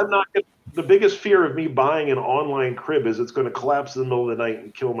 I'm not. The biggest fear of me buying an online crib is it's going to collapse in the middle of the night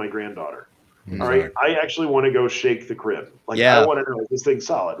and kill my granddaughter. All right, I actually want to go shake the crib. I want to know this thing's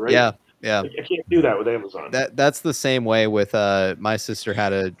solid, right? Yeah. I can't do that with Amazon. That's the same way with my sister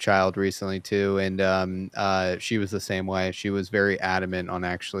had a child recently too, and she was the same way. She was very adamant on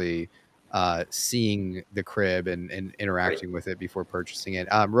actually seeing the crib and interacting with it before purchasing it.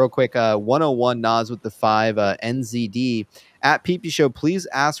 Real quick, 101 Nas with the 5 NZD at PP Show. Please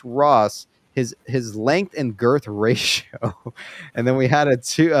ask Ross his length and girth ratio. And then we had a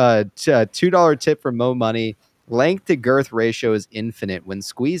 $2 tip for Mo Money. Length to girth ratio is infinite when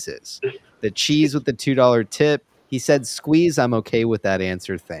squeezes. The cheese with the $2 tip. He said squeeze. I'm okay with that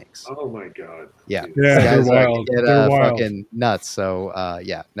answer. Thanks. Oh my God. Yeah. They're wild. They're wild. Fucking nuts. So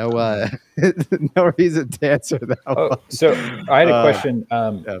no no reason to answer that one. So I had a question.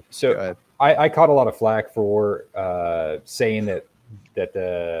 So I caught a lot of flack for saying that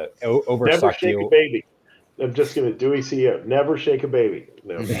the overstock deal. Never shake a baby. I'm just going to do ECO. Never shake a baby.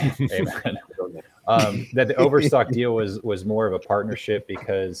 No. Amen. That the overstock deal was more of a partnership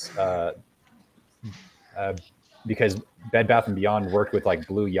because Bed Bath & Beyond worked with like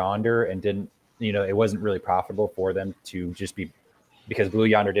Blue Yonder and didn't, it wasn't really profitable for them to just be, because Blue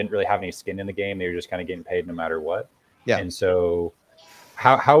Yonder didn't really have any skin in the game. They were just kind of getting paid no matter what. Yeah. And so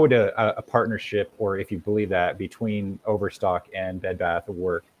how would a partnership, or if you believe that, between Overstock and Bed Bath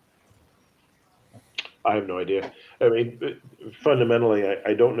work? I have no idea. I mean, fundamentally,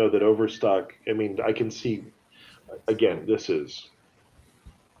 I don't know that Overstock. I mean, I can see. Again, this is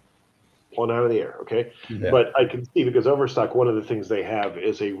pulling out of the air, okay? Yeah. But I can see, because Overstock, one of the things they have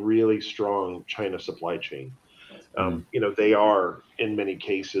is a really strong China supply chain. They are, in many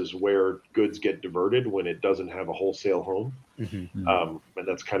cases, where goods get diverted when it doesn't have a wholesale home. And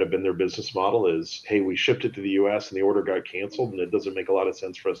that's kind of been their business model is, hey, we shipped it to the US and the order got canceled and it doesn't make a lot of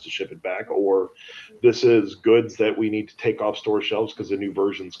sense for us to ship it back. Or this is goods that we need to take off store shelves because a new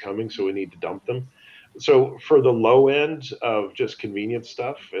version's coming, so we need to dump them. So for the low end of just convenience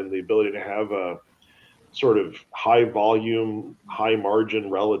stuff and the ability to have a sort of high volume, high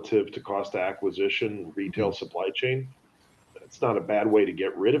margin relative to cost of acquisition retail supply chain, it's not a bad way to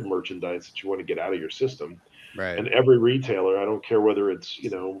get rid of merchandise that you want to get out of your system. Right. And every retailer, I don't care whether it's,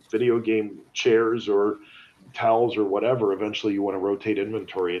 video game chairs or towels or whatever, eventually you want to rotate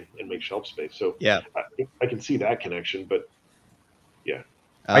inventory and make shelf space. So yeah, I can see that connection, but yeah.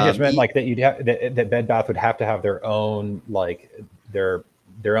 I just meant like that you'd have that Bed Bath would have to have their own like their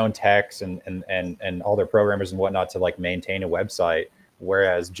own techs and all their programmers and whatnot to like maintain a website,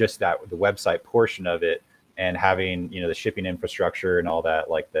 whereas just that the website portion of it and having the shipping infrastructure and all that,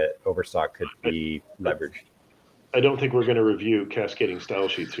 like the Overstock could be leveraged. I don't think we're going to review cascading style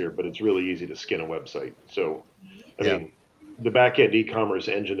sheets here, but it's really easy to skin a website. So, I mean, the backend e-commerce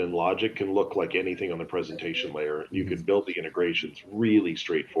engine and logic can look like anything on the presentation layer. You can build the integrations really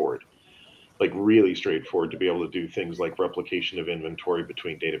straightforward, to be able to do things like replication of inventory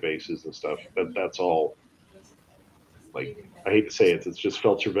between databases and stuff. That's all. Like, I hate to say it, it's just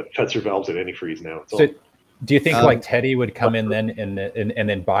Fetzer valves and antifreeze now. It's all. Do you think like Teddy would come in then and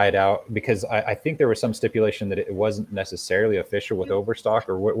then buy it out? Because I think there was some stipulation that it wasn't necessarily official with Overstock,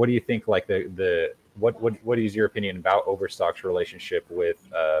 or what do you think? Like what is your opinion about Overstock's relationship with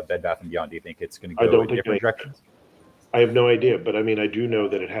Bed Bath & Beyond? Do you think it's going to go in different directions? I have no idea, but I mean, I do know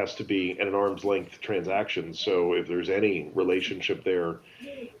that it has to be an arm's length transaction. So if there's any relationship there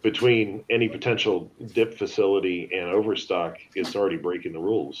between any potential dip facility and Overstock, it's already breaking the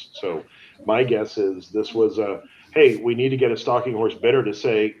rules. So my guess is this was hey, we need to get a stalking horse bidder to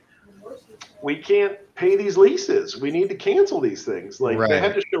say, we can't pay these leases. We need to cancel these things. Like they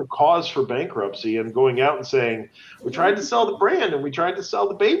had to show cause for bankruptcy and going out and saying, we tried to sell the brand and we tried to sell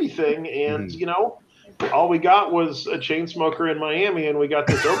the baby thing. And, all we got was a chain smoker in Miami, and we got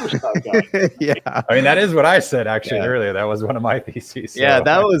this Overstock guy. Yeah, I mean that is what I said actually earlier. That was one of my theses. So. Yeah,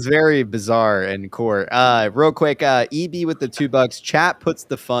 that was very bizarre in court. Real quick, EB with the $2. Chat puts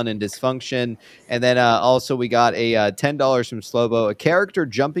the fun in dysfunction, and then also we got a $10 from Slobo. A character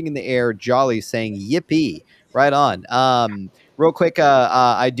jumping in the air, jolly, saying "Yippee!" Right on. Real quick,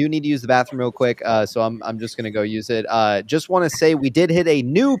 I do need to use the bathroom real quick, so I'm just going to go use it. Just want to say we did hit a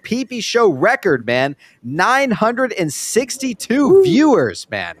new PP Show record, man. 962 viewers,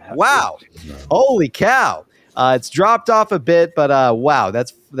 man. Wow. Holy cow. It's dropped off a bit, but wow,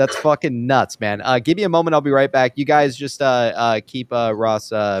 that's fucking nuts, man. Give me a moment. I'll be right back. You guys just keep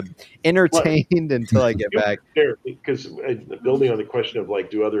Ross entertained until I get back. Because building on the question of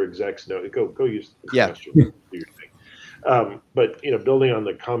like, do other execs know? Go use the question. Do your thing. But building on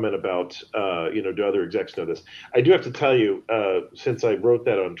the comment about do other execs know this? I do have to tell you, since I wrote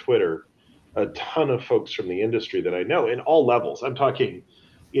that on Twitter, a ton of folks from the industry that I know in all levels. I'm talking,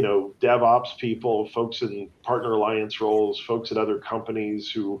 DevOps people, folks in partner alliance roles, folks at other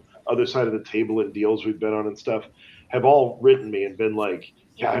companies who other side of the table in deals we've been on and stuff, have all written me and been like,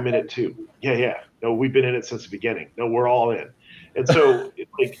 yeah, I'm in it too. Yeah. No, we've been in it since the beginning. No, we're all in. And so,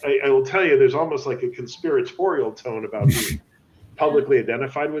 I will tell you, there's almost like a conspiratorial tone about being publicly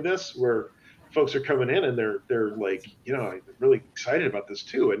identified with this, where folks are coming in and they're like, I'm really excited about this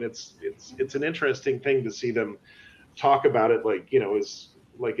too. And it's an interesting thing to see them talk about it, like, it's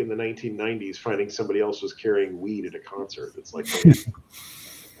like in the 1990s, finding somebody else was carrying weed at a concert. It's like,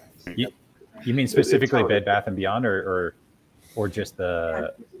 you mean specifically Bed Bath & Beyond, or just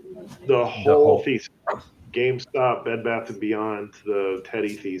the whole thesis? GameStop, Bed Bath & Beyond, the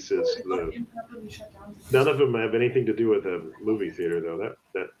Teddy thesis. None of them have anything to do with a movie theater, though.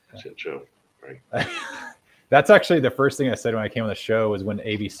 That shit show, right? That's actually the first thing I said when I came on the show. Was when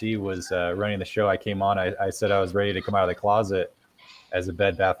ABC was running the show. I came on. I said I was ready to come out of the closet as a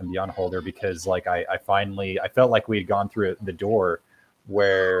Bed Bath & Beyond holder, because like I felt like we had gone through the door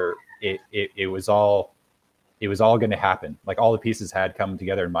where it was all going to happen. Like all the pieces had come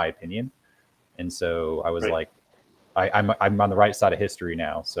together, in my opinion. And so I was like, I'm on the right side of history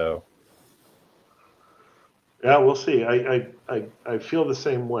now. So yeah, we'll see. I feel the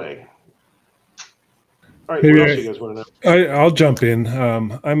same way. All right, what else do you guys want to know? I'll jump in.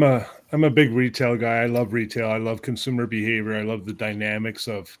 I'm a big retail guy. I love retail. I love consumer behavior. I love the dynamics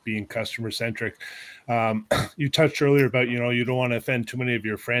of being customer centric. You touched earlier about you don't want to offend too many of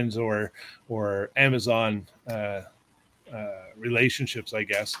your friends or Amazon relationships, I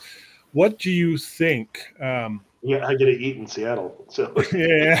guess. What do you think? Yeah, I get to eat in Seattle. So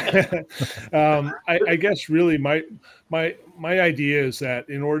yeah, I guess really my idea is that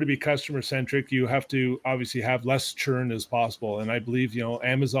in order to be customer centric, you have to obviously have less churn as possible. And I believe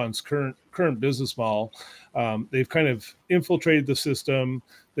Amazon's current business model, they've kind of infiltrated the system.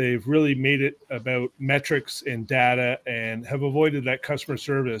 They've really made it about metrics and data and have avoided that customer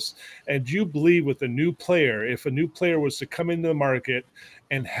service. And do you believe with a new player, if a new player was to come into the market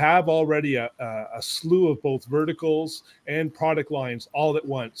and have already a slew of both verticals and product lines all at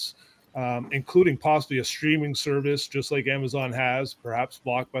once, including possibly a streaming service, just like Amazon has, perhaps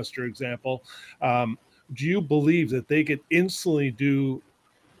Blockbuster example, do you believe that they could instantly do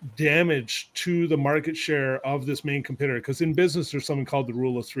damage to the market share of this main competitor? Because in business, there's something called the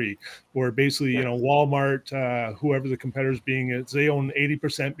rule of three, where basically, you know, Walmart, whoever the competitors being is, they own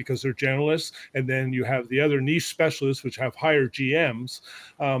 80% because they're generalists. And then you have the other niche specialists, which have higher GMs.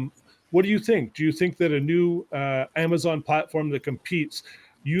 What do you think? Do you think that a new Amazon platform that competes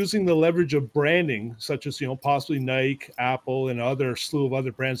using the leverage of branding, such as, you know, possibly Nike, Apple, and other slew of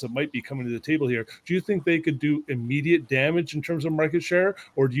other brands that might be coming to the table here, do you think they could do immediate damage in terms of market share,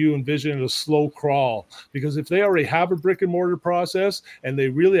 or do you envision a slow crawl? Because if they already have a brick and mortar process and they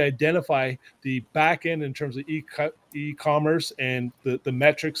really identify the back end in terms of e-commerce and the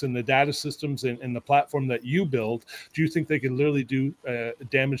metrics and the data systems and the platform that you build, do you think they can literally do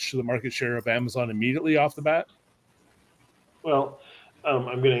damage to the market share of Amazon immediately off the bat? Well,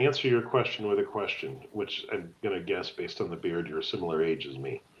 I'm going to answer your question with a question, which I'm going to guess based on the beard, you're a similar age as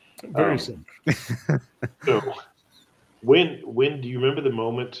me. Very similar. So, when do you remember the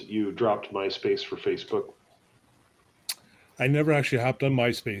moment you dropped MySpace for Facebook? I never actually hopped on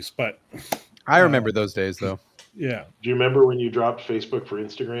MySpace, but I remember those days, though. Yeah. Do you remember when you dropped Facebook for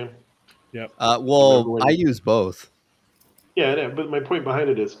Instagram? Yeah. Well, I use both. Yeah, but my point behind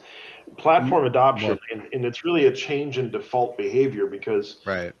it is platform adoption, and it's really a change in default behavior, because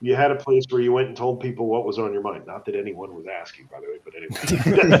you had a place where you went and told people what was on your mind. Not that anyone was asking, by the way, but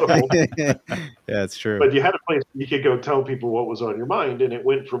anyway. Yeah, that's true. But you had a place where you could go tell people what was on your mind, and it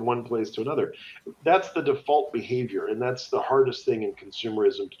went from one place to another. That's the default behavior, and that's the hardest thing in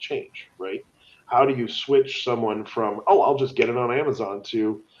consumerism to change, right? How do you switch someone from, oh, I'll just get it on Amazon,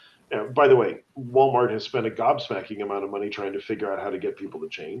 to, by the way, Walmart has spent a gobsmacking amount of money trying to figure out how to get people to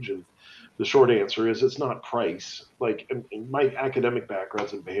change. And the short answer is it's not price. Like, my academic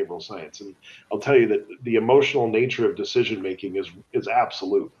background's in behavioral science, and I'll tell you that the emotional nature of decision making is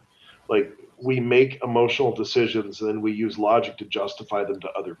absolute. Like, we make emotional decisions and then we use logic to justify them to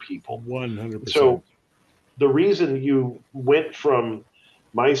other people. 100%. So the reason you went from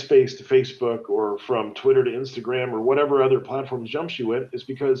MySpace to Facebook, or from Twitter to Instagram, or whatever other platforms jumps you in, is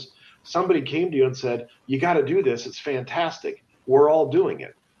because somebody came to you and said, you got to do this. It's fantastic. We're all doing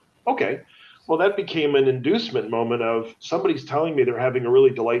it. Okay. Well, that became an inducement moment of, somebody's telling me they're having a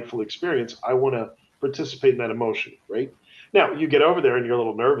really delightful experience. I want to participate in that emotion, right? Now, you get over there and you're a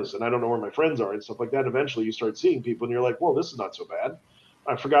little nervous, and I don't know where my friends are and stuff like that. Eventually you start seeing people and you're like, well, this is not so bad.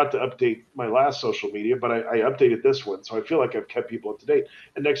 I forgot to update my last social media, but I updated this one. So I feel like I've kept people up to date.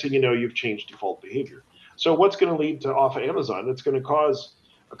 And next thing you know, you've changed default behavior. So what's going to lead to off of Amazon? It's going to cause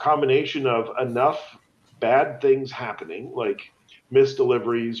a combination of enough bad things happening, like missed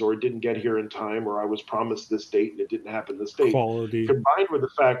deliveries, or it didn't get here in time, or I was promised this date and it didn't happen this date. Quality. Combined with the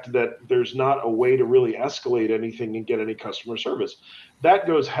fact that there's not a way to really escalate anything and get any customer service. That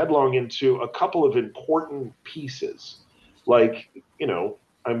goes headlong into a couple of important pieces. Like, you know,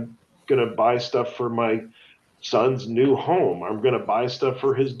 I'm going to buy stuff for my son's new home. I'm going to buy stuff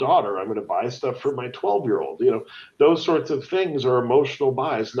for his daughter. I'm going to buy stuff for my 12-year-old. You know, those sorts of things are emotional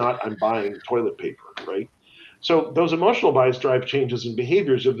buys, not I'm buying toilet paper, right? So those emotional buys drive changes in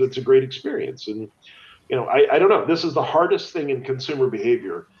behaviors if it's a great experience. And, you know, I don't know. This is the hardest thing in consumer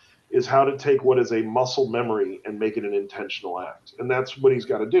behavior, is how to take what is a muscle memory and make it an intentional act. And that's what he's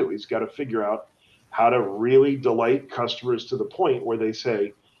got to do. He's got to figure out how to really delight customers to the point where they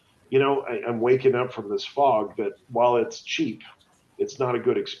say, you know, I'm waking up from this fog that, while it's cheap, it's not a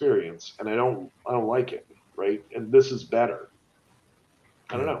good experience, and I don't like it, right? And this is better.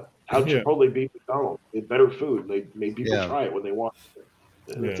 I don't know. How'd Chipotle beat McDonald's? They had better food. They made people try it when they wanted it.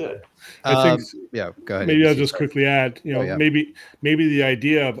 And that's it. I think, go ahead. Maybe I'll just quickly add, you know, maybe the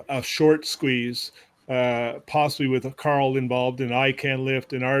idea of a short squeeze, possibly with a Carl involved in ICANN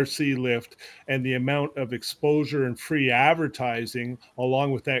lift and RC lift, and the amount of exposure and free advertising,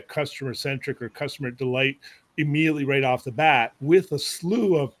 along with that customer centric or customer delight immediately right off the bat, with a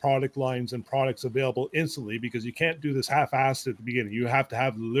slew of product lines and products available instantly, because you can't do this half-assed at the beginning. You have to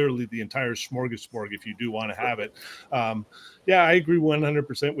have literally the entire smorgasbord if you do want to have it. Yeah, I agree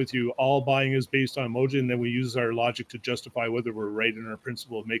 100% with you. All buying is based on emoji, and then we use our logic to justify whether we're right in our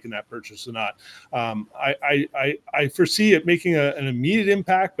principle of making that purchase or not. I foresee it making an immediate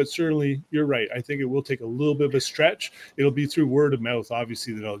impact, but certainly you're right. I think it will take a little bit of a stretch. It'll be through word of mouth,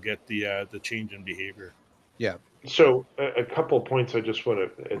 obviously, that I'll get the change in behavior. Yeah. So a couple of points I just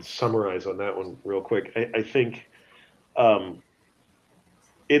want to summarize on that one real quick. I think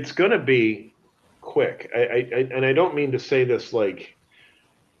it's going to be quick. And I don't mean to say this like,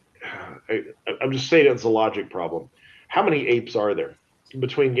 I'm just saying it's a logic problem. How many apes are there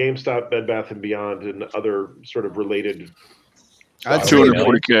between GameStop, Bed Bath & Beyond, and other sort of related?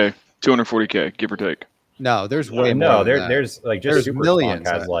 240K, give or take. No, there's way more. No, than that. there's like just Super millions.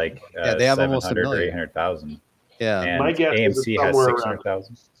 Spunk has like yeah, they have almost 1 million. 800,000. Yeah, and my guess AMC has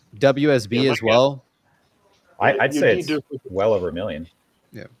 600,000. WSB as well. I'd say it's well over 1 million.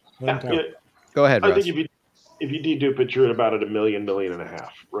 Yeah. Go ahead, Russ. I think if you dedupe it, you're at about at $1 million, $1.5 million,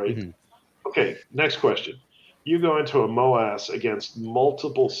 right? Mm-hmm. Okay, next question. You go into a MOAS against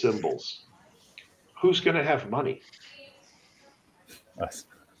multiple symbols. Who's going to have money? Us.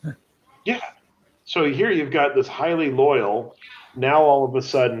 Yeah. So here you've got this highly loyal, now all of a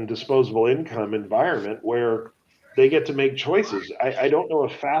sudden disposable income environment where they get to make choices. I don't know a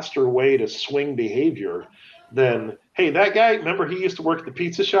faster way to swing behavior than, hey, that guy, remember he used to work at the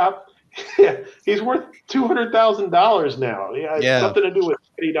pizza shop? Yeah, he's worth $200,000 now. Yeah, something to do with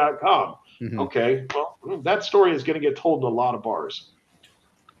Kitty.com. Mm-hmm. Okay, well, that story is going to get told in a lot of bars.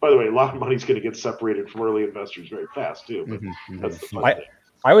 By the way, a lot of money is going to get separated from early investors very fast too. But that's the fun thing.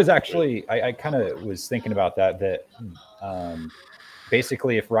 I was actually, I kind of was thinking about that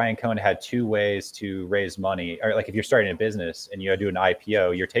basically if Ryan Cohen had 2 ways to raise money, or like if you're starting a business and you do an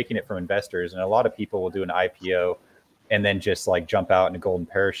IPO, you're taking it from investors, and a lot of people will do an IPO and then just like jump out in a golden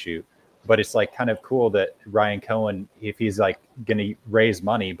parachute. But it's like kind of cool that Ryan Cohen, if he's like going to raise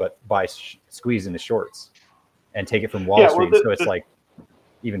money, but by squeezing the shorts and take it from Wall Street. So it's like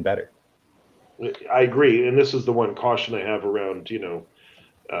even better. I agree. And this is the one caution I have around,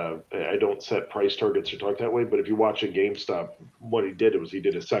 I don't set price targets or talk that way, but if you watch a GameStop, what he did was he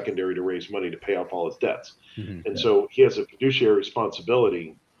did a secondary to raise money to pay off all his debts. Mm-hmm. And so he has a fiduciary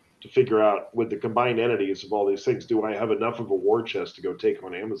responsibility to figure out with the combined entities of all these things, do I have enough of a war chest to go take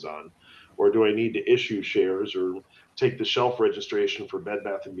on Amazon? Or do I need to issue shares or take the shelf registration for Bed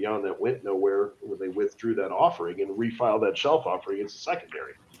Bath & Beyond that went nowhere when they withdrew that offering and refile that shelf offering as a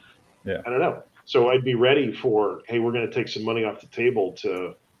secondary? Yeah, I don't know. So I'd be ready for, hey, we're going to take some money off the table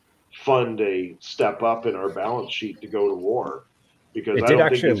to fund a step up in our balance sheet to go to war. Because it did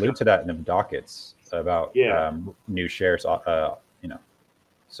actually allude to that in the dockets about new shares,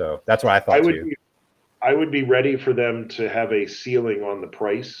 So that's what I thought I would be ready for them to have a ceiling on the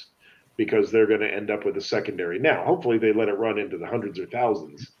price because they're going to end up with a secondary. Now, hopefully they let it run into the hundreds or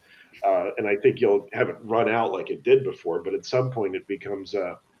thousands. And I think you'll have it run out like it did before. But at some point it becomes,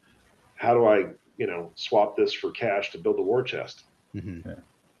 how do I, swap this for cash to build a war chest? Mm-hmm.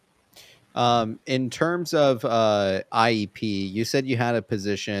 Yeah. In terms of IEP, you said you had a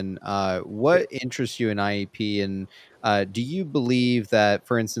position. What interests you in IEP, and do you believe that,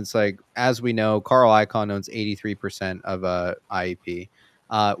 for instance, like as we know, Carl Icahn owns 83% of IEP.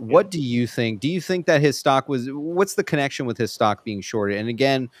 What do you think? Do you think that his stock what's the connection with his stock being shorted? And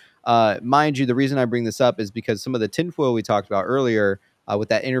again, mind you, the reason I bring this up is because some of the tinfoil we talked about earlier, with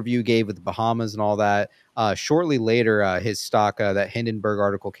that interview he gave with the Bahamas and all that, shortly later, his stock, that Hindenburg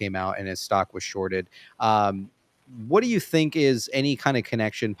article came out and his stock was shorted. What do you think is any kind of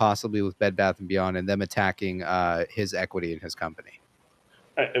connection possibly with Bed Bath & Beyond and them attacking his equity in his company?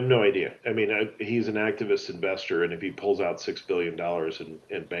 I have no idea. I mean, he's an activist investor, and if he pulls out $6 billion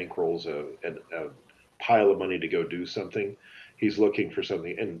and bankrolls a pile of money to go do something, he's looking for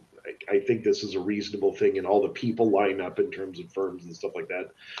something. And I think this is a reasonable thing, and all the people line up in terms of firms and stuff like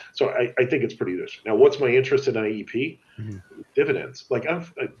that. So I think it's pretty interesting. Now, what's my interest in IEP? Mm-hmm. Dividends. Like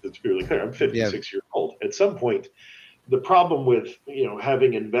it's really clear. I'm 56 years old. At some point, the problem with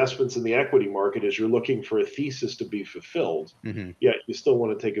having investments in the equity market is you're looking for a thesis to be fulfilled, mm-hmm. Yet you still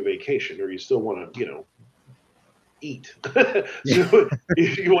want to take a vacation or you still want to eat. So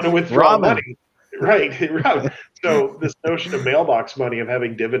you want to withdraw money, right? So this notion of mailbox money, of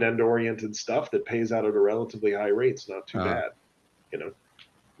having dividend oriented stuff that pays out at a relatively high rate is not too bad.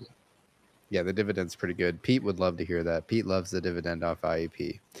 Yeah, the dividend's pretty good. Pete would love to hear that. Pete loves the dividend off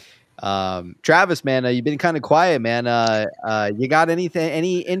IEP. Travis, man, you've been kind of quiet, man. You got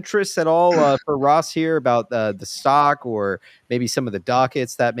any interests at all for Ross here about the stock or maybe some of the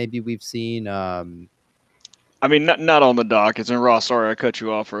dockets that maybe we've seen? I mean, not on the dockets. And Ross, sorry I cut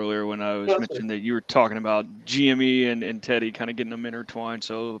you off earlier when I was mentioning that you were talking about GME and Teddy kind of getting them intertwined.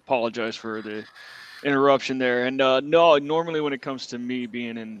 So apologize for the interruption there. And no, normally when it comes to me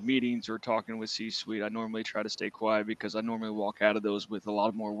being in meetings or talking with C-suite, I normally try to stay quiet because I normally walk out of those with a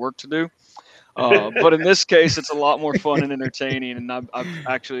lot more work to do. But in this case, it's a lot more fun and entertaining, and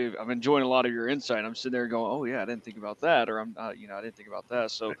I'm enjoying a lot of your insight. I'm sitting there going, "Oh yeah, I didn't think about that," or I didn't think about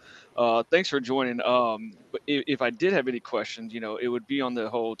that. So, thanks for joining. But if I did have any questions, it would be on the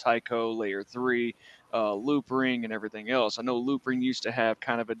whole Tyco Layer 3, Loop Ring, and everything else. I know Loop Ring used to have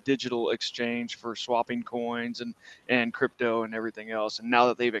kind of a digital exchange for swapping coins and crypto and everything else. And now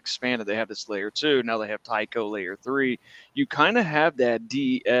that they've expanded, they have this Layer 2. Now they have Tyco Layer 3. You kind of have that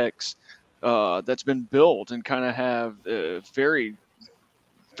DEX that's been built and kind of have very,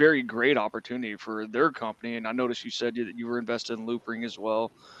 very great opportunity for their company. And I noticed you said that you were invested in Loopring as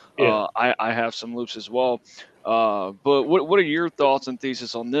well. Yeah. I have some loops as well. But what are your thoughts and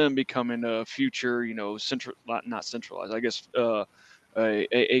thesis on them becoming a future, not centralized, I guess,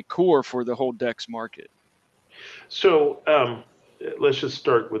 a core for the whole DEX market? So let's just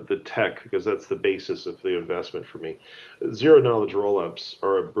start with the tech, because that's the basis of the investment for me. Zero knowledge rollups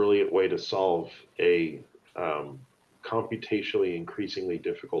are a brilliant way to solve a computationally increasingly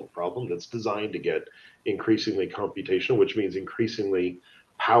difficult problem that's designed to get increasingly computational, which means increasingly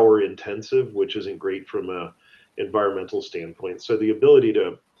power intensive, which isn't great from a environmental standpoint. So the ability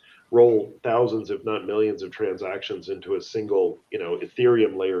to roll thousands, if not millions, of transactions into a single,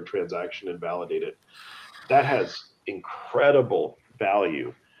 Ethereum layer transaction and validate it, that has incredible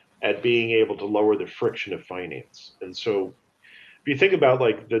value at being able to lower the friction of finance. And so if you think about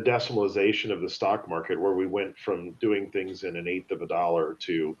like the decimalization of the stock market, where we went from doing things in an eighth of a dollar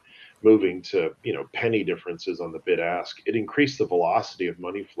to moving to, penny differences on the bid ask, it increased the velocity of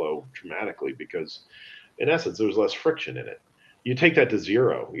money flow dramatically, because in essence, there's less friction in it. You take that to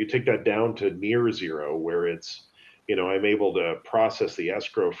zero, you take that down to near zero, where it's, I'm able to process the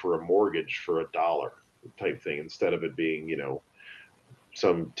escrow for a mortgage for $1 type thing, instead of it being,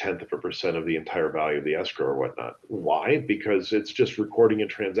 some 0.1% of the entire value of the escrow or whatnot. Why? Because it's just recording a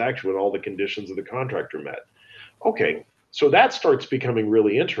transaction when all the conditions of the contract are met. Okay, so that starts becoming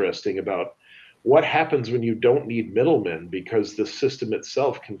really interesting about what happens when you don't need middlemen, because the system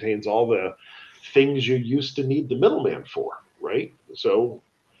itself contains all the things you used to need the middleman for, right? So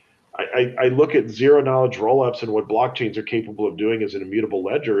I look at zero knowledge rollups, and what blockchains are capable of doing as an immutable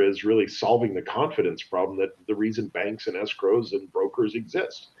ledger is really solving the confidence problem, that the reason banks and escrows and brokers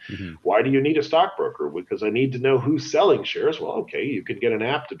exist. Mm-hmm. Why do you need a stockbroker? Because I need to know who's selling shares. Well, okay, you can get an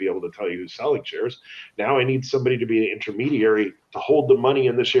app to be able to tell you who's selling shares. Now I need somebody to be an intermediary to hold the money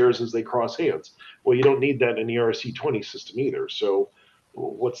in the shares as they cross hands. Well, you don't need that in the ERC20 system either. So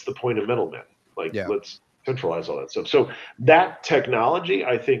what's the point of middlemen? Let's centralize all that stuff. So that technology,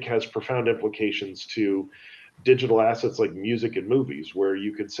 I think, has profound implications to digital assets like music and movies, where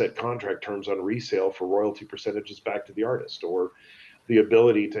you could set contract terms on resale for royalty percentages back to the artist, or the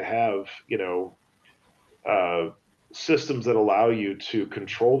ability to have, systems that allow you to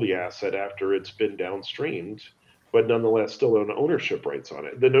control the asset after it's been downstreamed, but nonetheless still own ownership rights on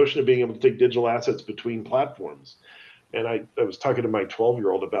it. The notion of being able to take digital assets between platforms. And I was talking to my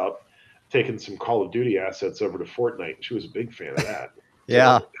 12-year-old about taking some Call of Duty assets over to Fortnite, and she was a big fan of that.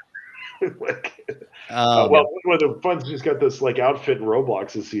 Yeah. Well, one of the fun, she's got this like outfit in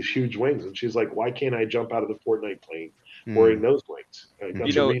Roblox is these huge wings, and she's like, "Why can't I jump out of the Fortnite plane wearing those wings?" That's a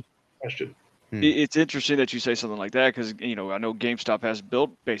reasonable question. It's interesting that you say something like that, because I know GameStop has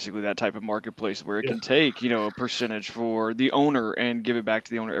built basically that type of marketplace where it can take a percentage for the owner and give it back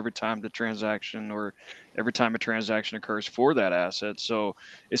to the owner every time the transaction, or every time a transaction occurs for that asset. So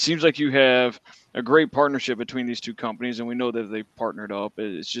it seems like you have a great partnership between these two companies, and we know that they've partnered up.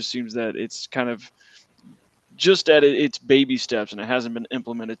 It just seems that it's kind of just at its baby steps, and it hasn't been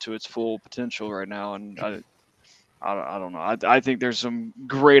implemented to its full potential right now. And I don't know. I think there's some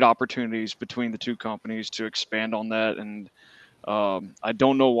great opportunities between the two companies to expand on that. And I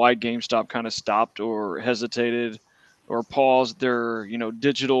don't know why GameStop kind of stopped or hesitated or paused their,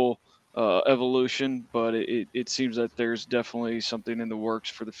 digital evolution. But it seems that there's definitely something in the works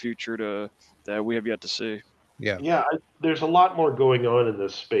for the future that we have yet to see. Yeah, there's a lot more going on in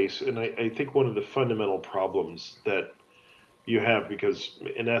this space. And I think one of the fundamental problems that you have, because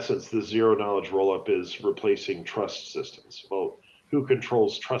in essence, the zero knowledge rollup is replacing trust systems. Well, who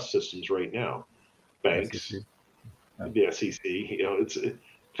controls trust systems right now? Banks, SEC. the SEC. It's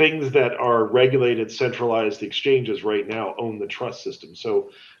things that are regulated, centralized exchanges right now own the trust system. So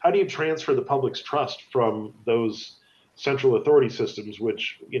how do you transfer the public's trust from those central authority systems,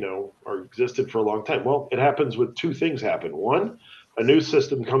 which are existed for a long time? Well, it happens with two things happen. One, a new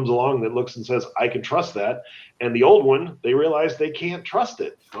system comes along that looks and says, I can trust that. And the old one, they realize they can't trust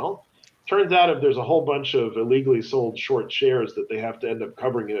it. Well, turns out if there's a whole bunch of illegally sold short shares that they have to end up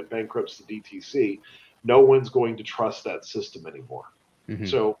covering, and it bankrupts the DTC, no one's going to trust that system anymore. Mm-hmm.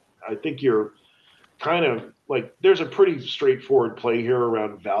 So I think you're kind of like, there's a pretty straightforward play here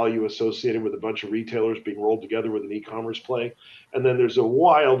around value associated with a bunch of retailers being rolled together with an e-commerce play. And then there's a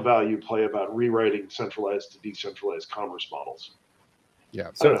wild value play about rewriting centralized to decentralized commerce models.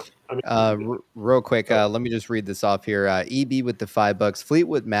 Yeah. So, real quick, let me just read this off here. EB with the $5,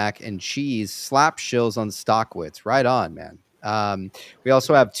 Fleetwood Mac and cheese slap shills on Stockwitz. Right on, man. We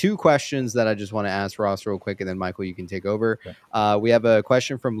also have 2 questions that I just want to ask Ross real quick, and then Michael, you can take over. Okay. We have a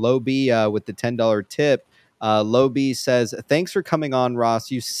question from Low B with the $10 tip. Low B says, thanks for coming on, Ross.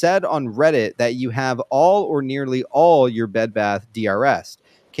 You said on Reddit that you have all or nearly all your Bed Bath DRS.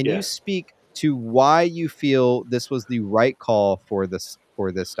 Can you speak to why you feel this was the right call for this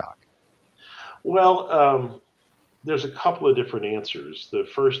stock? Well, there's a couple of different answers. The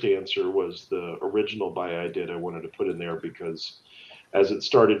first answer was the original buy I did. I wanted to put in there because as it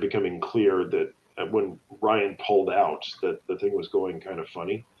started becoming clear that when Ryan pulled out, that the thing was going kind of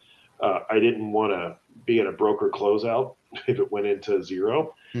funny. I didn't want to be in a broker closeout if it went into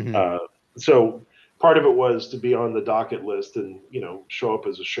zero. Mm-hmm. So part of it was to be on the docket list and, show up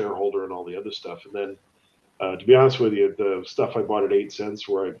as a shareholder and all the other stuff. And then, to be honest with you, the stuff I bought at 8 cents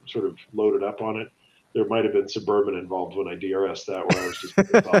where I sort of loaded up on it, there might have been Suburban involved when I DRS that, where I was just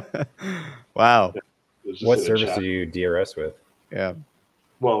wow. Just what service do you DRS with? Yeah.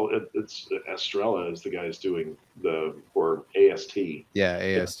 Well, it's Estrella is the guys doing or AST. Yeah,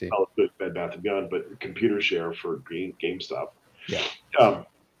 AST. Bed Bath & Beyond, but computer share for GameStop. Yeah.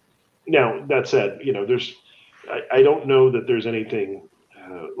 Now that said, I don't know that there's anything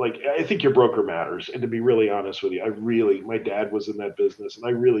I think your broker matters. And to be really honest with you, my dad was in that business, and I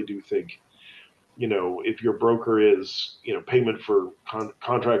really do think, if your broker is, payment for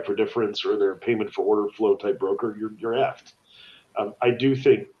contract for difference or they're payment for order flow type broker, you're effed. I do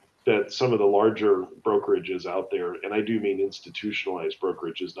think that some of the larger brokerages out there, and I do mean institutionalized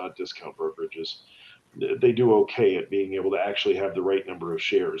brokerages, not discount brokerages, they do okay at being able to actually have the right number of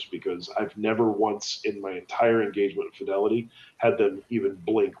shares, because I've never once in my entire engagement with Fidelity had them even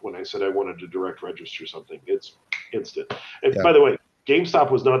blink when I said I wanted to direct register something. It's instant. And by the way,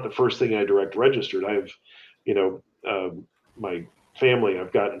 GameStop was not the first thing I direct registered. I have, my family,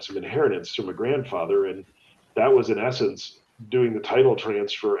 I've gotten some inheritance from a grandfather, and that was in essence doing the title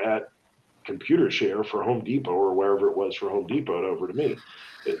transfer at computer share for Home Depot or wherever it was for Home Depot over to me.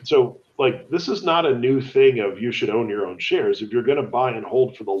 So this is not a new thing of you should own your own shares. If you're going to buy and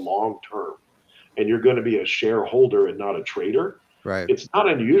hold for the long term and you're going to be a shareholder and not a trader, right? It's not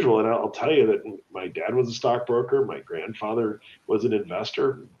unusual. And I'll tell you that my dad was a stockbroker. My grandfather was an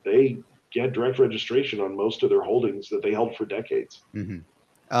investor. They get direct registration on most of their holdings that they held for decades. Mm-hmm.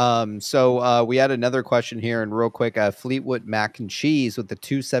 So we had another question here, and real quick, Fleetwood Mac and Cheese with the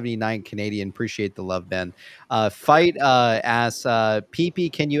 279 Canadian. Appreciate the love, Ben. Fight asks, PP,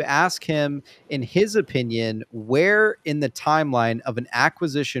 can you ask him, in his opinion, where in the timeline of an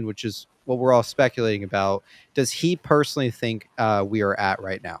acquisition, which is what we're all speculating about, does he personally think we are at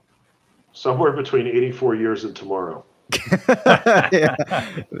right now? Somewhere between 84 years and tomorrow. Yeah.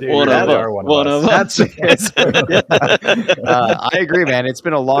 Dude, one of us. I agree, man. It's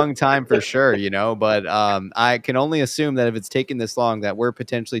been a long time for sure, but I can only assume that if it's taken this long, that we're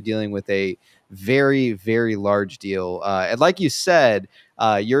potentially dealing with a very, very large deal. And like you said,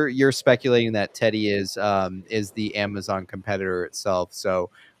 you're speculating that Teddy is the Amazon competitor itself. So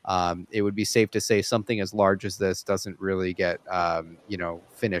it would be safe to say something as large as this doesn't really get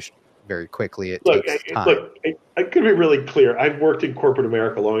finished very quickly. It takes time. I could be really clear. I've worked in corporate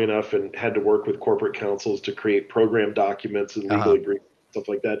America long enough and had to work with corporate counsels to create program documents and legal agreements, stuff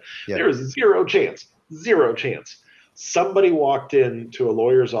like that. Yeah. There was zero chance somebody walked into a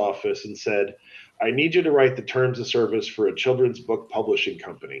lawyer's office and said, I need you to write the terms of service for a children's book publishing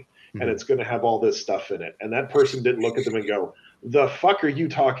company, and it's going to have all this stuff in it. And that person didn't look at them and go, the fuck are you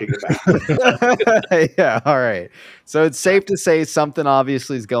talking about? Yeah, all right. So it's safe to say something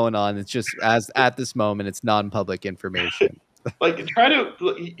obviously is going on. It's just, as at this moment, it's non-public information.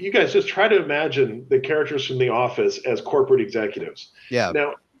 You guys just try to imagine the characters from The Office as corporate executives. Yeah.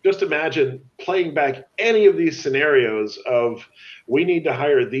 Now, just imagine playing back any of these scenarios of, we need to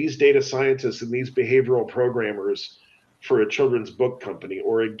hire these data scientists and these behavioral programmers for a children's book company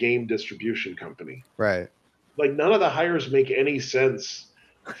or a game distribution company. Right. None of the hires make any sense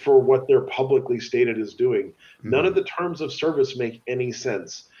for what they're publicly stated as doing. None of the terms of service make any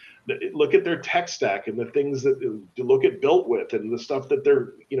sense. Look at their tech stack and the things that look at built with and the stuff that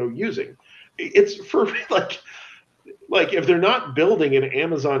they're using. It's for if they're not building an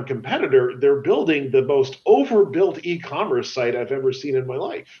Amazon competitor, they're building the most overbuilt e-commerce site I've ever seen in my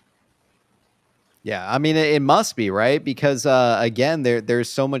life. Yeah, I mean, it must be, right? Because again, there's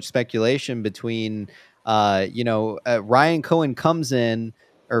so much speculation between Ryan Cohen comes in,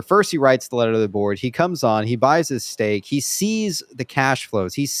 or first he writes the letter to the board. He comes on, he buys his stake. He sees the cash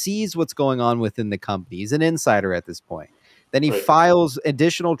flows. He sees what's going on within the company. He's an insider at this point. Then he files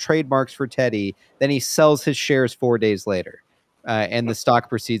additional trademarks for Teddy. Then he sells his shares 4 days later, and the stock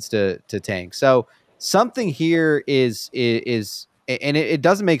proceeds to tank. So something here is and it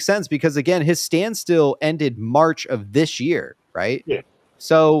doesn't make sense because again, his standstill ended March of this year, right? Yeah.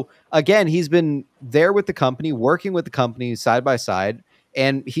 So again, he's been there with the company, working with the company side by side,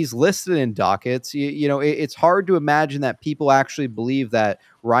 and he's listed in dockets. You know, it's hard to imagine that people actually believe that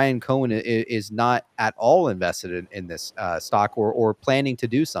Ryan Cohen is not at all invested in this stock or planning to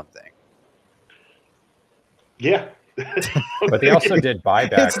do something. Yeah. But they also did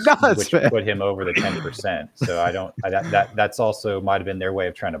buybacks, nuts, which man. put him over the 10%. So that's also might have been their way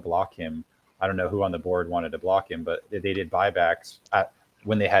of trying to block him. I don't know who on the board wanted to block him, but they did buybacks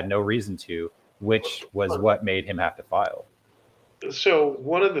when they had no reason to, which was what made him have to file. So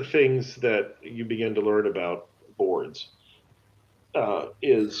one of the things that you begin to learn about boards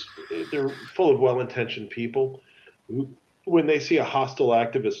is they're full of well-intentioned people who, when they see a hostile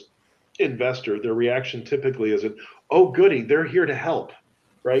activist investor, their reaction typically isn't, oh, goody, they're here to help,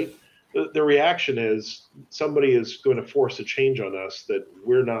 right? The reaction is somebody is going to force a change on us that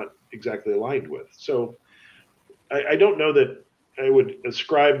we're not exactly aligned with. So I don't know that I would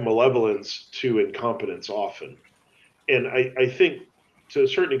ascribe malevolence to incompetence often. And I think to a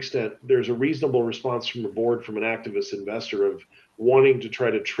certain extent, there's a reasonable response from the board, from an activist investor, of wanting to try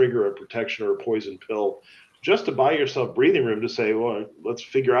to trigger a protection or a poison pill just to buy yourself breathing room to say, well, let's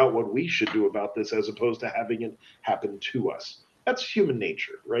figure out what we should do about this as opposed to having it happen to us. That's human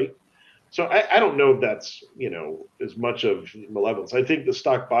nature, right? So I don't know if that's, as much of malevolence. I think the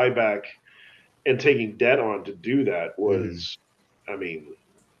stock buyback and taking debt on to do that was, I mean,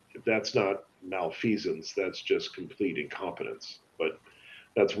 if that's not malfeasance, that's just complete incompetence. But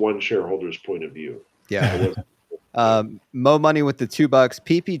that's one shareholder's point of view. Yeah. Mo Money with the $2.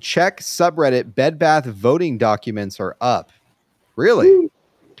 PP check subreddit Bed Bath voting documents are up. Really?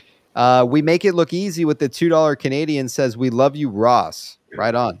 We make it look easy with the $2 Canadian says we love you, Ross.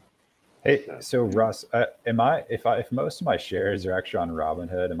 Right on. Hey, so Ross, if most of my shares are actually on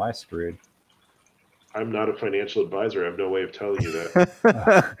Robinhood, am I screwed? I'm not a financial advisor. I have no way of telling you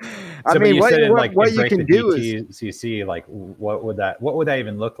that. I mean, what you can do is DTCC, like what would that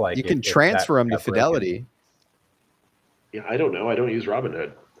even look like? You can transfer them to Fidelity. Yeah, I don't know. I don't use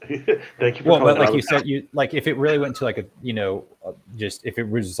Robinhood. Thank you for but like you said, if it really went to like just if it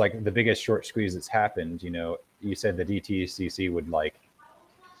was like the biggest short squeeze that's happened, you said the DTCC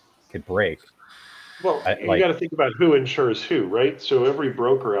could break. Well, you got to think about who insures who, right? So every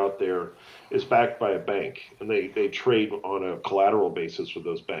broker out there is backed by a bank, and they trade on a collateral basis with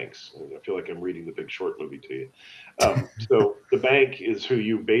those banks. And I feel like I'm reading the Big Short movie to you. So the bank is who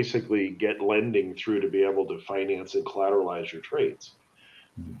you basically get lending through to be able to finance and collateralize your trades.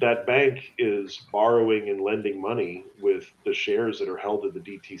 That bank is borrowing and lending money with the shares that are held at the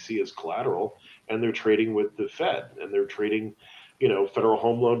DTC as collateral, and they're trading with the Fed, and they're trading Federal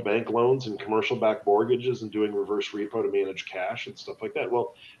Home Loan Bank loans and commercial-backed mortgages and doing reverse repo to manage cash and stuff like that.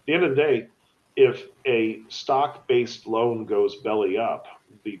 Well, at the end of the day, if a stock-based loan goes belly up,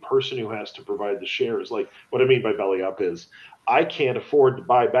 the person who has to provide the shares, like what I mean by belly up is, I can't afford to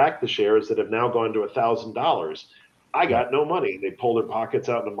buy back the shares that have now gone to $1,000. I got no money. They pull their pockets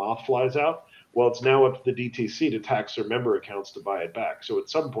out and the moth flies out. Well, it's now up to the DTC to tax their member accounts to buy it back. So at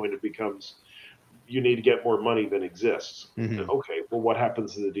some point it becomes, you need to get more money than exists. Okay, well, what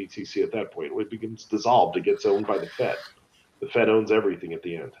happens to the DTC at that point? Well, it becomes dissolved. It gets owned by the Fed. The Fed owns everything at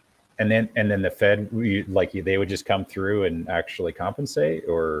the end. And then the Fed, they would just come through and actually compensate,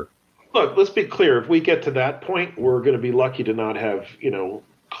 or? Look, let's be clear. If we get to that point, we're going to be lucky to not have,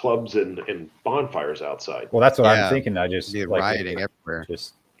 clubs and bonfires outside. Well, that's what I'm thinking. I just rioting everywhere.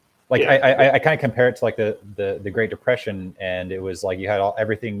 Just I kind of compare it to like the Great Depression, and it was like you had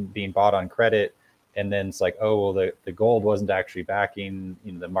everything being bought on credit. And then it's like, oh, well, the gold wasn't actually backing,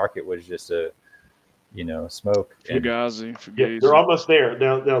 the market was just a, smoke. Fugazi. Yeah, they're almost there.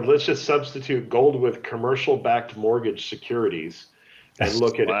 Now let's just substitute gold with commercial-backed mortgage securities and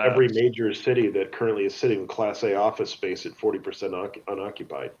look at every major city that currently is sitting in Class A office space at 40%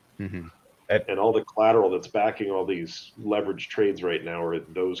 unoccupied. And all the collateral that's backing all these leveraged trades right now are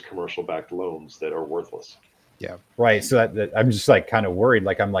those commercial-backed loans that are worthless. Yeah. Right. So that I'm just like kind of worried.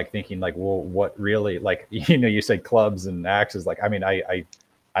 Like I'm like thinking like, well, what really, like, you said clubs and axes. Like, I mean, I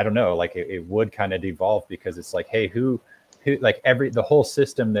don't know, like it would kind of devolve, because it's like, hey, who like the whole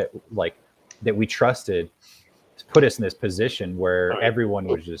system that we trusted put us in this position where everyone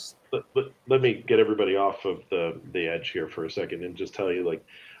was just. Let me get everybody off of the edge here for a second and just tell you, like,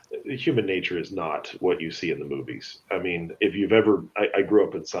 human nature is not what you see in the movies. I mean, if you've ever, I grew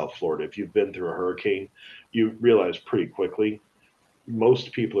up in South Florida. If you've been through a hurricane, you realize pretty quickly,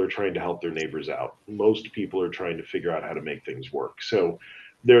 most people are trying to help their neighbors out. Most people are trying to figure out how to make things work. So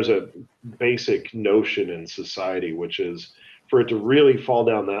there's a basic notion in society, which is for it to really fall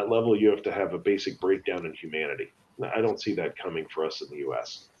down that level, you have to have a basic breakdown in humanity. I don't see that coming for us in the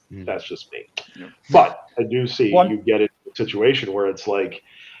U.S. That's just me. Yeah. But I do see you get into a situation where it's like,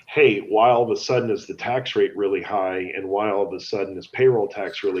 hey, why all of a sudden is the tax rate really high, and why all of a sudden is payroll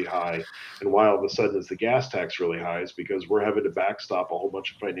tax really high, and why all of a sudden is the gas tax really high, is because we're having to backstop a whole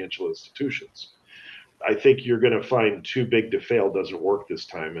bunch of financial institutions. I think you're going to find too big to fail doesn't work this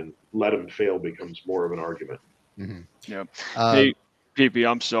time, and let them fail becomes more of an argument. Yeah. Hey, PP,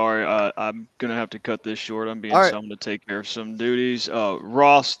 I'm sorry. I'm going to have to cut this short. I'm being summoned to take care of some duties.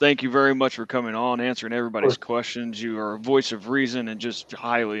 Ross, thank you very much for coming on, answering everybody's questions. You are a voice of reason and just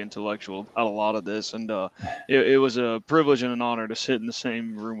highly intellectual about a lot of this. And it was a privilege and an honor to sit in the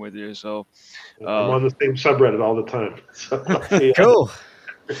same room with you. So I'm on the same subreddit all the time. So, yeah. Cool.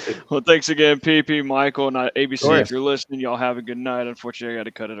 Well, thanks again, PP, Michael, and ABC. If you're listening, y'all have a good night. Unfortunately, I got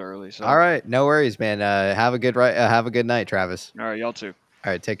to cut it early. So. All right, no worries, man. Have a good night, Travis. All right, y'all too.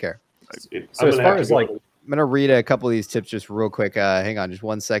 All right, take care. So as far as like, I'm gonna read a couple of these tips just real quick. Hang on, just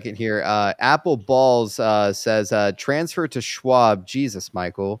 1 second here. Apple Balls says transfer to Schwab. Jesus,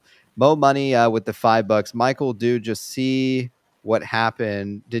 Michael, Mo money with the $5. Michael, dude, just see what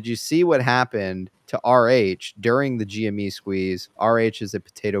happened. Did you see what happened to RH during the GME squeeze? RH is a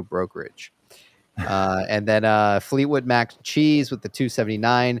potato brokerage. And then Fleetwood Mac Cheese with the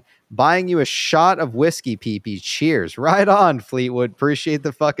 $2.79, buying you a shot of whiskey, PP. Cheers. Right on, Fleetwood. Appreciate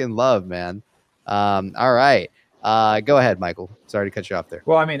the fucking love, man. All right. Go ahead, Michael. Sorry to cut you off there.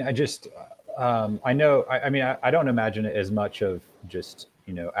 Well, I mean, I just, I know, I mean, I don't imagine it as much of just,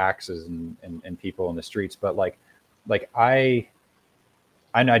 you know, axes and people in the streets, but like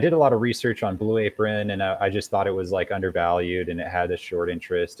I know I did a lot of research on Blue Apron, and I just thought it was like undervalued, and it had a short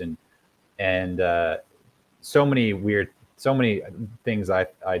interest, and so many things I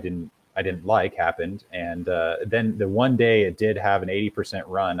didn't like happened. And then the one day it did have an 80%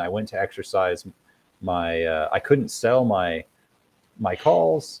 run. I went to exercise my, I couldn't sell my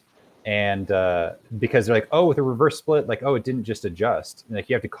calls, and because they're like, oh, with a reverse split, like, oh, it didn't just adjust. And like,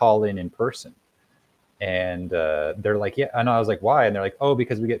 you have to call in person. And they're like, yeah. And I was like, why? And they're like, oh,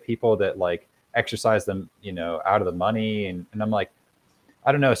 because we get people that like exercise them, you know, out of the money. And I'm like,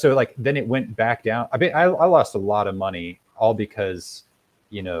 I don't know. So like, then it went back down. I lost a lot of money, all because,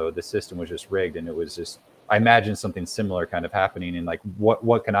 you know, the system was just rigged. And it was just, I imagine something similar kind of happening. And like,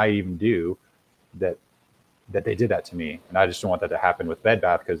 what can I even do that they did that to me? And I just don't want that to happen with Bed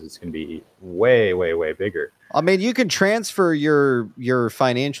Bath, because it's going to be way, way, way bigger. I mean, you can transfer your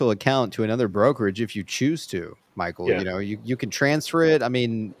financial account to another brokerage if you choose to, Michael. Yeah. You know, you can transfer it. I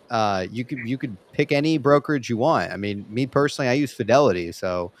mean, you could pick any brokerage you want. I mean, me personally, I use Fidelity,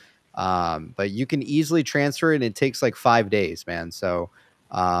 so but you can easily transfer it, and it takes like 5 days, man. So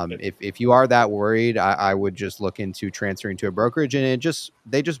if you are that worried, I would just look into transferring to a brokerage, and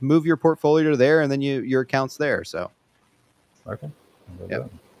they just move your portfolio there, and then your account's there. So okay. Yep.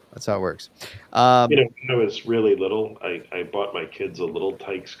 That's how it works. You know, when I was really little, I bought my kids a little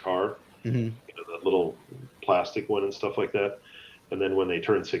Tykes car, you know, that little plastic one and stuff like that. And then when they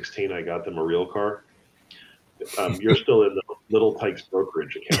turned 16, I got them a real car. You're still in the little Tykes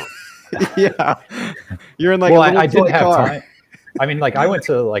brokerage account. Yeah, you're in like. Well, I didn't have time. I mean, like I went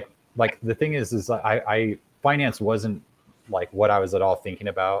to like the thing is I finance wasn't like what I was at all thinking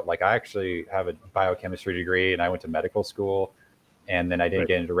about. Like I actually have a biochemistry degree, and I went to medical school. And then I didn't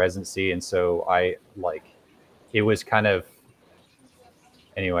get into residency. And so I like, it was kind of,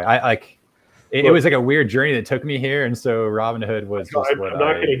 anyway, it was like a weird journey that took me here. And so Robinhood was just I'm not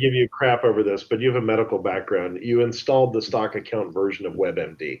going to give you crap over this, but you have a medical background. You installed the stock account version of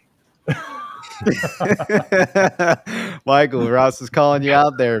WebMD. Michael, Ross is calling you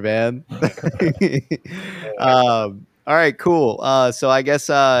out there, man. All right, cool. So I guess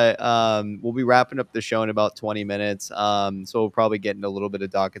we'll be wrapping up the show in about 20 minutes. So we'll probably get into a little bit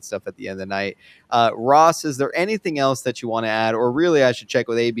of docket stuff at the end of the night. Ross, is there anything else that you want to add? Or really, I should check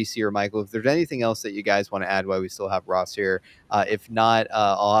with ABC or Michael if there's anything else that you guys want to add while we still have Ross here. If not,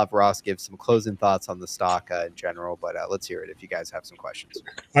 I'll have Ross give some closing thoughts on the stock in general. But let's hear it if you guys have some questions.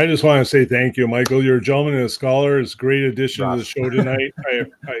 I just want to say thank you, Michael. You're a gentleman and a scholar. It's a great addition to the show tonight.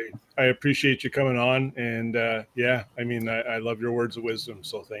 I appreciate you coming on. And yeah, I mean, I love your words of wisdom.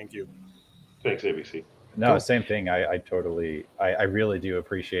 So thank you. Thanks, ABC. No, Cool. Same thing. I really do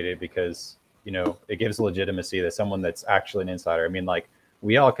appreciate it, because, you know, it gives legitimacy that someone that's actually an insider. I mean, like,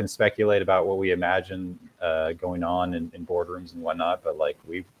 we all can speculate about what we imagine going on in boardrooms and whatnot, but like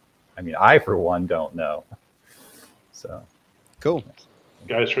I for one don't know. So cool.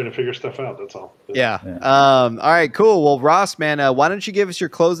 guys trying to figure stuff out. That's all. Yeah. All right, cool. Well, Ross, man, why don't you give us your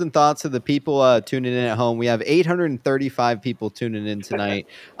closing thoughts to the people tuning in at home? We have 835 people tuning in tonight.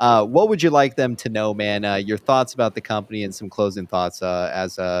 What would you like them to know, man? Your thoughts about the company and some closing thoughts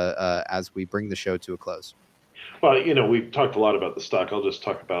as we bring the show to a close. Well, we've talked a lot about the stock. I'll just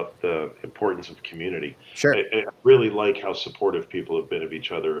talk about the importance of community. Sure. I really like how supportive people have been of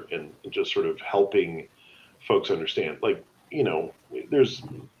each other and just sort of helping folks understand. Like, there's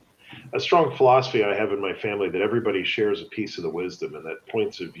a strong philosophy I have in my family that everybody shares a piece of the wisdom, and that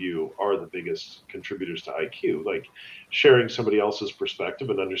points of view are the biggest contributors to IQ. Like sharing somebody else's perspective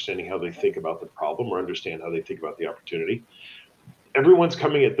and understanding how they think about the problem or understand how they think about the opportunity. Everyone's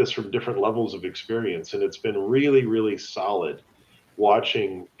coming at this from different levels of experience, and it's been really, really solid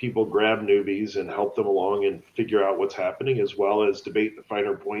watching people grab newbies and help them along and figure out what's happening, as well as debate the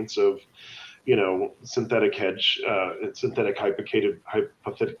finer points of synthetic hedge, synthetic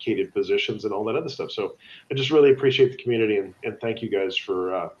hypotheticated positions and all that other stuff. So I just really appreciate the community and thank you guys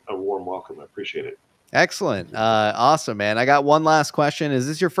for a warm welcome. I appreciate it. Excellent. Awesome, man. I got one last question. Is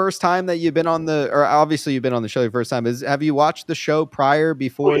this your first time that you've been on or obviously you've been on the show your first time. Have you watched the show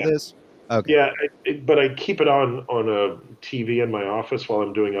before this? Okay. Yeah, but I keep it on a TV in my office while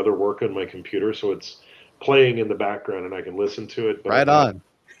I'm doing other work on my computer. So it's playing in the background and I can listen to it. But right on.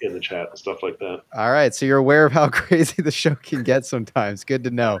 In the chat and stuff like that. All right. So you're aware of how crazy the show can get sometimes. Good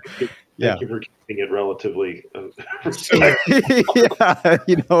to know. Thank you for keeping it relatively. Yeah,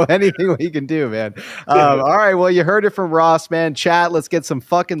 anything we can do, man. All right. Well, you heard it from Ross, man. Chat. Let's get some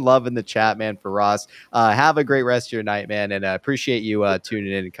fucking love in the chat, man, for Ross. Have a great rest of your night, man. And appreciate you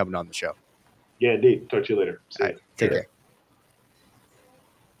tuning in and coming on the show. Yeah, indeed. Talk to you later. See you. Take care.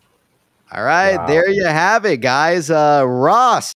 All right. Wow. There you have it, guys. Ross.